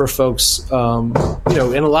for folks, in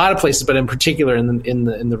a lot of places, but in particular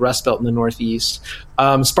in the Rust Belt in the Northeast.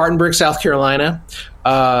 Spartanburg, South Carolina,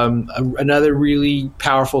 another really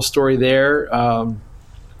powerful story there.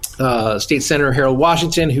 State Senator Harold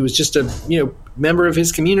Washington, who was just a member of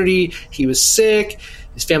his community. He was sick.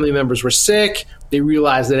 His family members were sick. They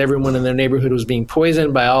realized that everyone in their neighborhood was being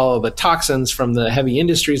poisoned by all of the toxins from the heavy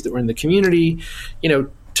industries that were in the community.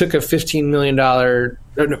 Took a $15,000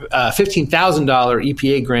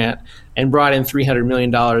 EPA grant and brought in $300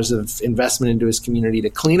 million of investment into his community to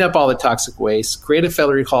clean up all the toxic waste, create a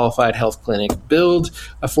federally qualified health clinic, build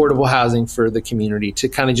affordable housing for the community, to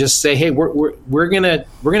kind of just say, hey, we're gonna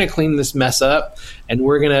clean this mess up, and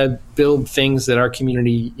we're gonna build things that our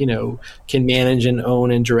community can manage and own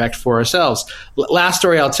and direct for ourselves. Last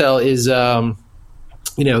story I'll tell is the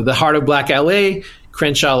Heart of Black LA,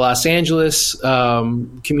 Crenshaw, Los Angeles,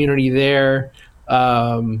 community there.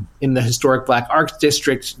 In the historic Black Arts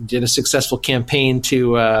District, did a successful campaign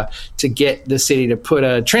to get the city to put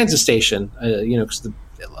a transit station. Because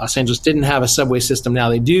Los Angeles didn't have a subway system. Now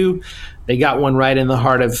they do. They got one right in the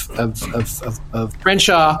heart of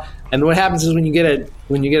Crenshaw. And what happens is when you get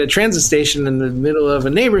a transit station in the middle of a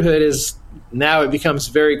neighborhood, is now it becomes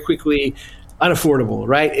very quickly unaffordable.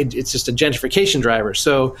 Right? It's just a gentrification driver.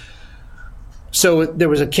 So there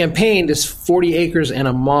was a campaign, this 40 acres and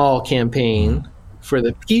a mall campaign, for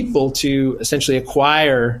the people to essentially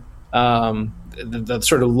acquire the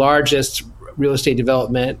sort of largest real estate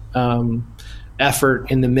development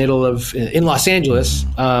effort in Los Angeles.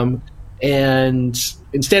 And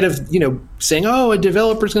instead of, saying, oh, a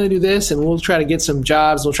developer's going to do this and we'll try to get some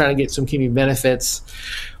jobs, we'll try to get some community benefits,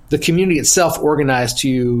 the community itself organized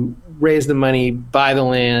to raise the money, buy the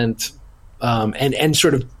land, and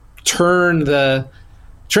sort of turn the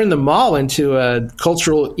mall into a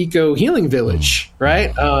cultural eco-healing village,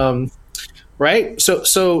 right? Right.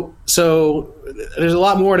 So there's a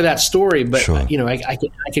lot more to that story, but sure. I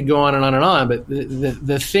could go on and on and on. But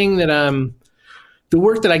the thing that the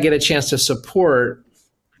work that I get a chance to support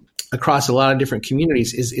across a lot of different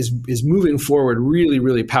communities is moving forward really,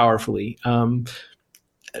 really powerfully. And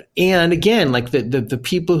again, like the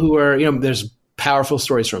people who are, there's powerful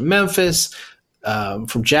stories from Memphis,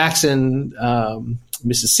 from Jackson,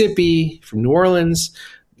 Mississippi, from New Orleans.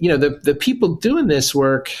 The people doing this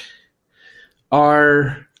work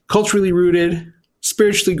are culturally rooted,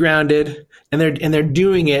 spiritually grounded, and they're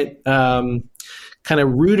doing it kind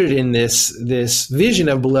of rooted in this vision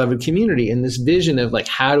of beloved community, and this vision of like,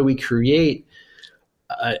 how do we create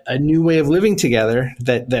a new way of living together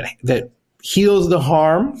that heals the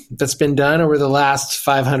harm that's been done over the last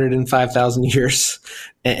 500 and 5,000 years,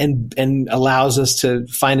 and allows us to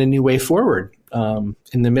find a new way forward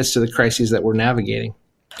in the midst of the crises that we're navigating.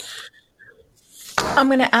 I'm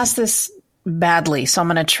going to ask this badly, so I'm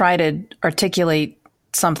going to try to articulate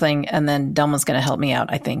something, and then Delma's going to help me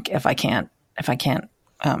out, I think, if I can't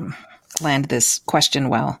land this question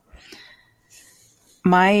well.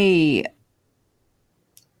 My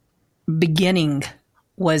beginning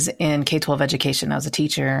was in K-12 education. I was a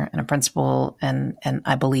teacher and a principal, and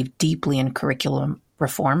I believe deeply in curriculum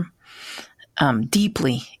reform,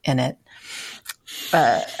 deeply in it.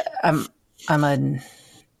 I'm an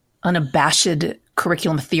unabashed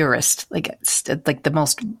curriculum theorist. It's like the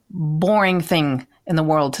most boring thing in the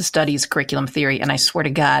world to study is curriculum theory, and I swear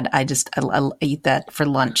to God, I eat that for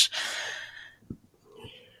lunch.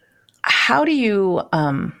 How do you?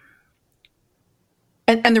 And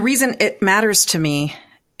the reason it matters to me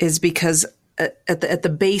is because at the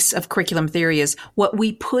base of curriculum theory is what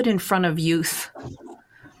we put in front of youth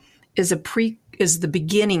is the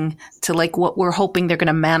beginning to like what we're hoping they're going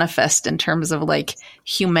to manifest in terms of like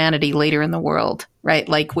humanity later in the world, right?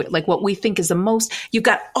 Like what we think is the most. You've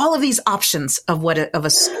got all of these options of what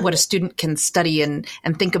a student can study and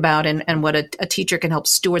think about, and what a teacher can help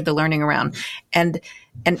steward the learning around, and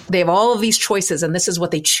they have all of these choices, and this is what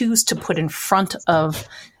they choose to put in front of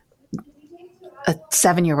a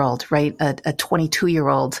 7-year-old, right? A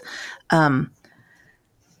 22-year-old.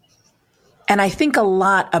 And I think a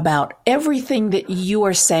lot about everything that you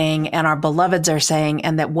are saying and our beloveds are saying,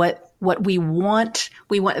 and that what we want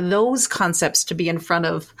those concepts to be in front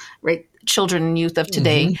of, right, children and youth of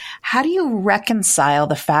today. Mm-hmm. How do you reconcile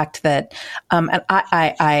the fact that, and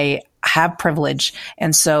I have privilege,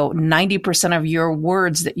 and so 90% of your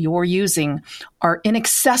words that you're using are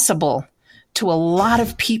inaccessible to a lot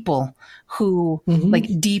of people who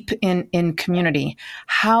like deep in community.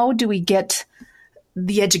 How do we get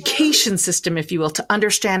the education system, if you will, to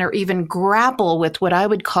understand or even grapple with what I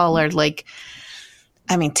would call are like,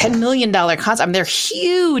 $10 million concepts. They're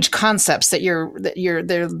huge concepts they're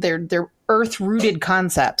earth-rooted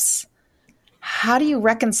concepts. How do you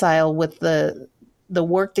reconcile with the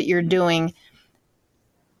work that you're doing,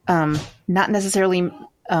 not necessarily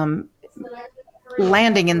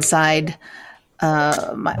landing inside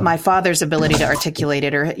my father's ability to articulate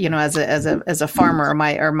it, or as a farmer,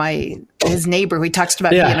 or his neighbor who he talks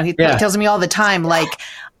about, he tells me all the time, like,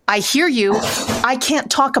 I hear you. I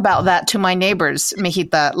can't talk about that to my neighbors,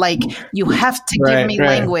 Mijita. Like, you have to give me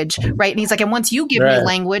language, right? And he's like, and once you give me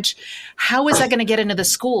language, how is that going to get into the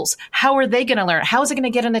schools? How are they going to learn? How is it going to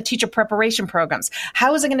get into teacher preparation programs?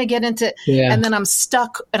 How is it going to get into? Yeah. And then I'm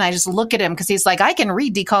stuck, and I just look at him because he's like, I can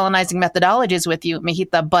read decolonizing methodologies with you,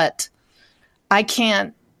 Mijita, but I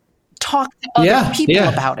can't talk to other people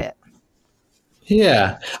about it.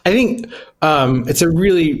 Yeah, I think it's a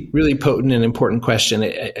really, really potent and important question.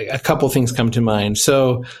 A couple things come to mind.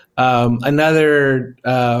 So another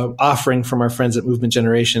offering from our friends at Movement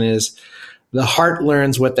Generation is the heart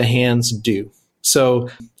learns what the hands do. So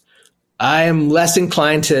I am less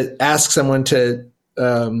inclined to ask someone to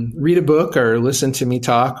read a book or listen to me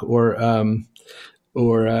talk or listen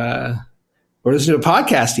to a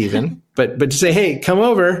podcast even, but to say, hey, come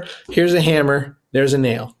over, here's a hammer, there's a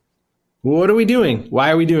nail. What are we doing?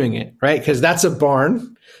 Why are we doing it? Right? Because that's a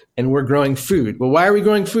barn and we're growing food. Well, why are we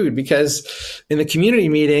growing food? Because in the community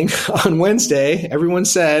meeting on Wednesday, everyone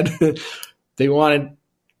said they wanted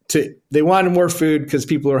more food because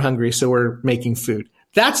people are hungry. So we're making food.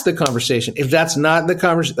 That's the conversation. If that's not the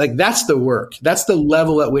conversation, like, that's the work. That's the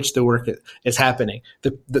level at which the work is happening.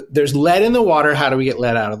 There's lead in the water. How do we get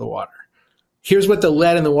lead out of the water? Here's what the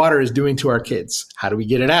lead in the water is doing to our kids. How do we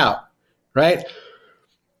get it out? Right?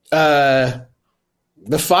 The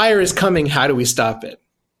fire is coming. How do we stop it?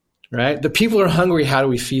 Right? The people are hungry. How do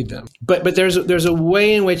we feed them? But there's a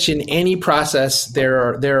way in which in any process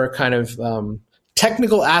there are kind of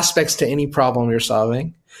technical aspects to any problem you're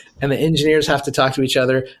solving, and the engineers have to talk to each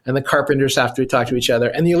other, and the carpenters have to talk to each other,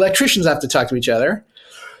 and the electricians have to talk to each other.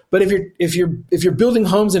 But if you're building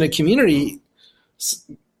homes in a community,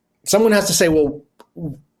 someone has to say, well,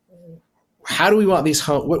 how do we want these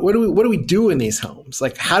homes? What do we do in these homes?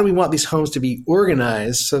 Like, how do we want these homes to be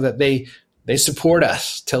organized so that they support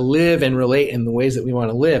us to live and relate in the ways that we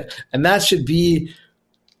want to live? And that should be,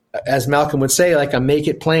 as Malcolm would say, like a make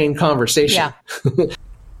it plain conversation. Yeah.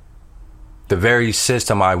 The very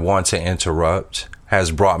system I want to interrupt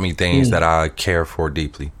has brought me things that I care for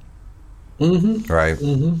deeply. Mm-hmm. Right?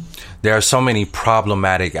 Mm-hmm. There are so many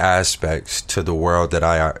problematic aspects to the world that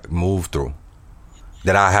I move through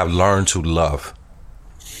that I have learned to love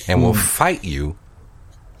and will fight you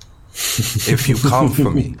if you come for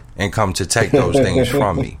me and come to take those things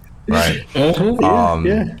from me, right?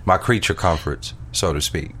 My creature comforts, so to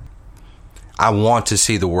speak. I want to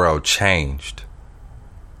see the world changed.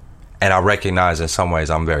 And I recognize in some ways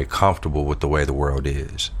I'm very comfortable with the way the world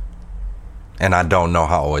is. And I don't know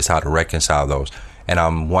always how to reconcile those. And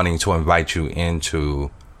I'm wanting to invite you into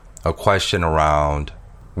a question around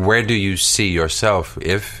where do you see yourself,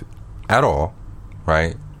 if at all,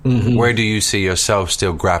 right? Mm-hmm. Where do you see yourself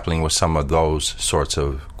still grappling with some of those sorts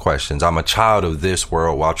of questions? I'm a child of this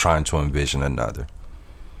world while trying to envision another.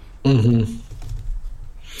 Mm-hmm.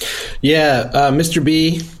 Yeah, Mr.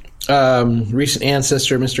 B, recent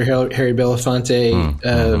ancestor, Mr. Harry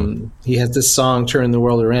Belafonte, he has this song "Turn the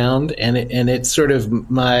World Around," and it's sort of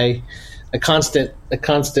a constant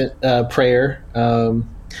prayer.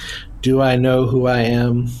 Do I know who I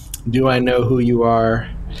am? Do I know who you are?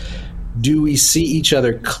 Do we see each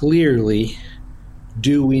other clearly?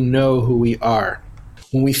 Do we know who we are?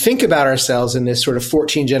 When we think about ourselves in this sort of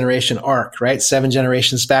 14-generation arc, right? 7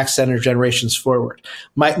 generations back, 7 generations forward.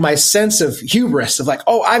 My sense of hubris of like,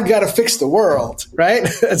 oh, I've got to fix the world, right?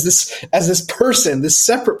 As this person, this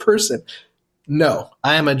separate person. No,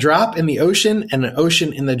 I am a drop in the ocean and an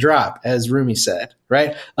ocean in the drop, as Rumi said,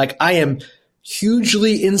 right? Like I am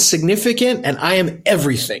hugely insignificant and I am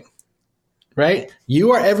everything. Right?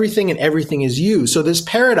 You are everything and everything is you. So this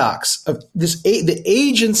paradox of the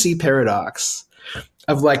agency paradox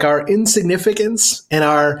of like our insignificance and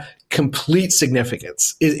our complete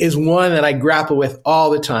significance is one that I grapple with all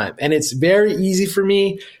the time. And it's very easy for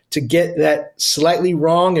me to get that slightly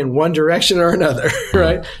wrong in one direction or another,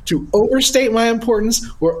 right? To overstate my importance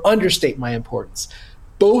or understate my importance.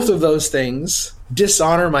 Both of those things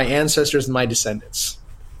dishonor my ancestors and my descendants.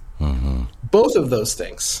 Mm-hmm. Both of those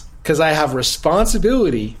things. Because I have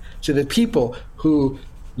responsibility to the people who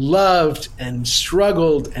loved and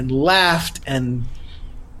struggled and laughed and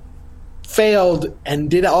failed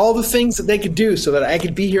and did all the things that they could do so that I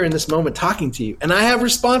could be here in this moment talking to you. And I have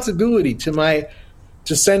responsibility to my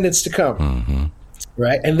descendants to come,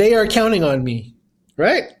 right? And they are counting on me,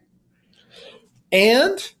 right?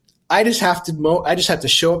 And I just have to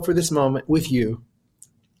show up for this moment with you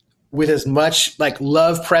with as much like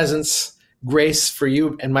love, presence, grace for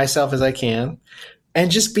you and myself as I can, and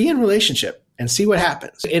just be in relationship and see what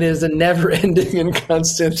happens. It is a never ending and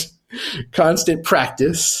constant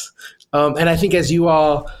practice. And I think as you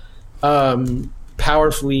all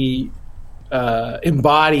powerfully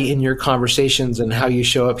embody in your conversations and how you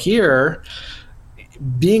show up here,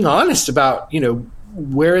 being honest about,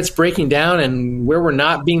 where it's breaking down and where we're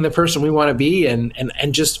not being the person we want to be and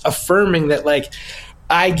just affirming that like,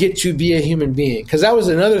 I get to be a human being. Because that was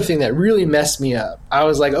another thing that really messed me up. I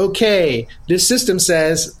was like, okay, this system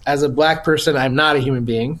says as a Black person, I'm not a human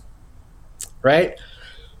being, right?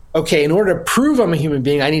 Okay, in order to prove I'm a human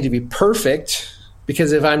being, I need to be perfect.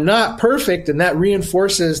 Because if I'm not perfect, then that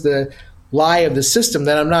reinforces the lie of the system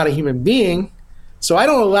that I'm not a human being. So I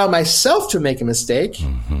don't allow myself to make a mistake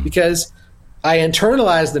because I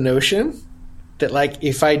internalize the notion that like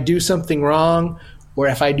if I do something wrong or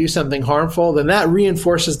if I do something harmful, then that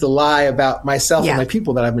reinforces the lie about myself and my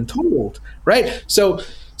people that I've been told, right? So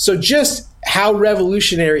just how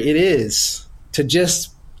revolutionary it is to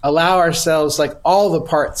just allow ourselves, like all the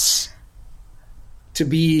parts, to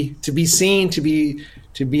be seen, to be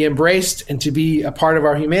embraced, and to be a part of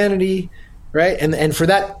our humanity, right? And for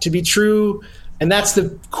that to be true, and that's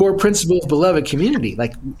the core principle of beloved community,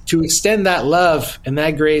 like to extend that love and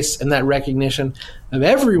that grace and that recognition of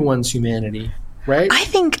everyone's humanity. Right? I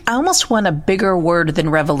think I almost want a bigger word than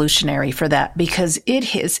revolutionary for that because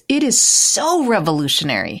it is so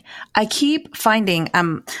revolutionary. I keep finding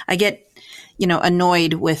I get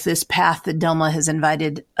annoyed with this path that Delma has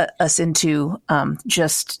invited us into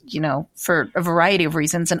just for a variety of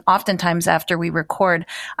reasons, and oftentimes after we record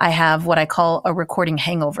I have what I call a recording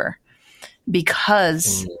hangover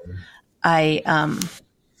because I'm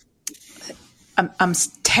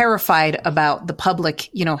terrified about the public,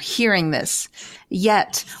 hearing this.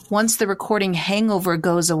 Yet, once the recording hangover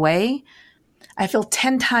goes away, I feel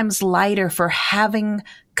 10 times lighter for having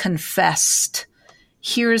confessed.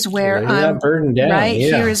 Here's where I'm burdened down. Right.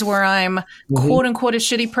 Yeah. Here's where I'm quote unquote a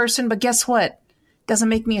shitty person. But guess what? Doesn't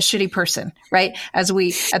make me a shitty person, right? As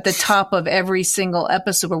we at the top of every single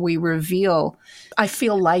episode where we reveal, I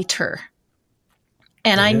feel lighter,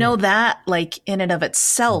 and I know that, like in and of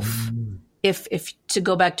itself. If to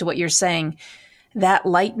go back to what you're saying, that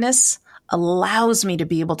lightness allows me to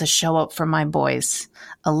be able to show up for my boys,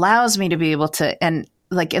 allows me to be able to, and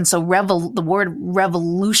so the word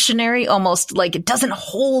revolutionary almost like it doesn't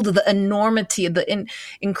hold the enormity of the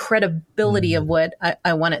incredibility of what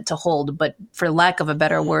I want it to hold. But for lack of a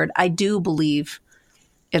better word, I do believe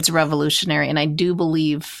it's revolutionary, and I do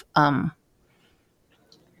believe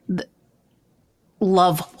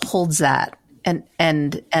love holds that.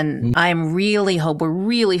 And we're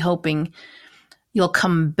really hoping you'll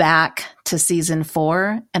come back to season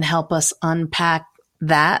 4 and help us unpack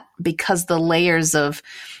that, because the layers of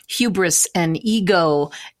hubris and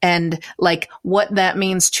ego and like what that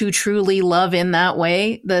means to truly love in that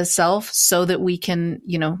way, the self, so that we can,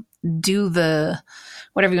 do the,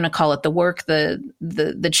 whatever you want to call it, the work,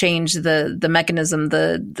 the change, the mechanism,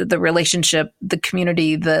 the relationship, the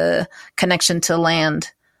community, the connection to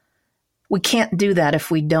land. We can't do that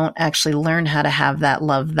if we don't actually learn how to have that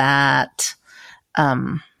love, that,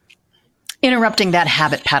 interrupting that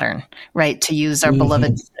habit pattern, right? To use our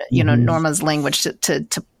beloved, Norma's language,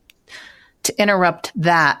 to interrupt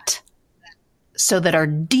that so that our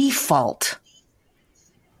default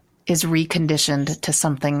is reconditioned to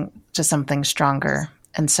something stronger.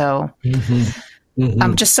 And so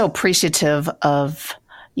I'm just so appreciative of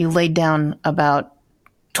you laid down about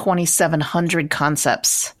 2,700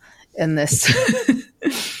 concepts in this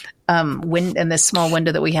in this small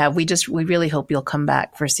window that we have. We really hope you'll come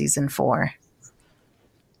back for season 4.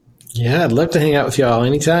 Yeah, I'd love to hang out with y'all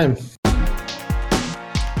anytime.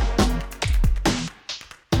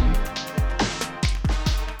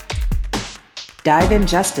 Dive in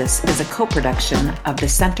Justice is a co-production of the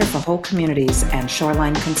Center for Whole Communities and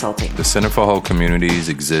Shoreline Consulting. The Center for Whole Communities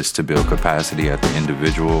exists to build capacity at the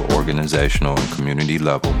individual, organizational, and community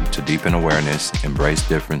level to deepen awareness, embrace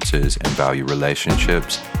differences, and value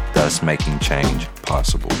relationships, thus making change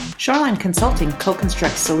possible. Shoreline Consulting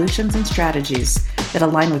co-constructs solutions and strategies that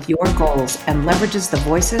align with your goals and leverages the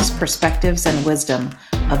voices, perspectives, and wisdom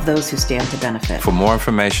of those who stand to benefit. For more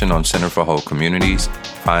information on Center for Whole Communities,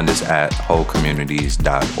 find us at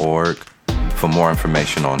wholecommunities.org. For more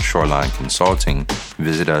information on Shoreline Consulting,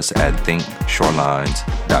 visit us at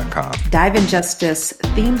thinkshorelines.com. Dive in Justice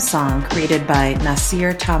theme song created by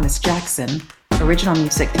Nasir Thomas Jackson. Original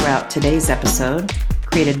music throughout today's episode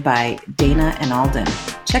created by Dana and Alden.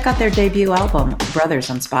 Check out their debut album, Brothers,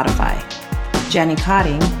 on Spotify. Jenny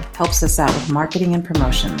Cotting helps us out with marketing and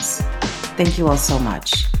promotions. Thank you all so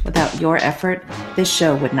much. Without your effort, this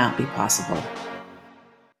show would not be possible.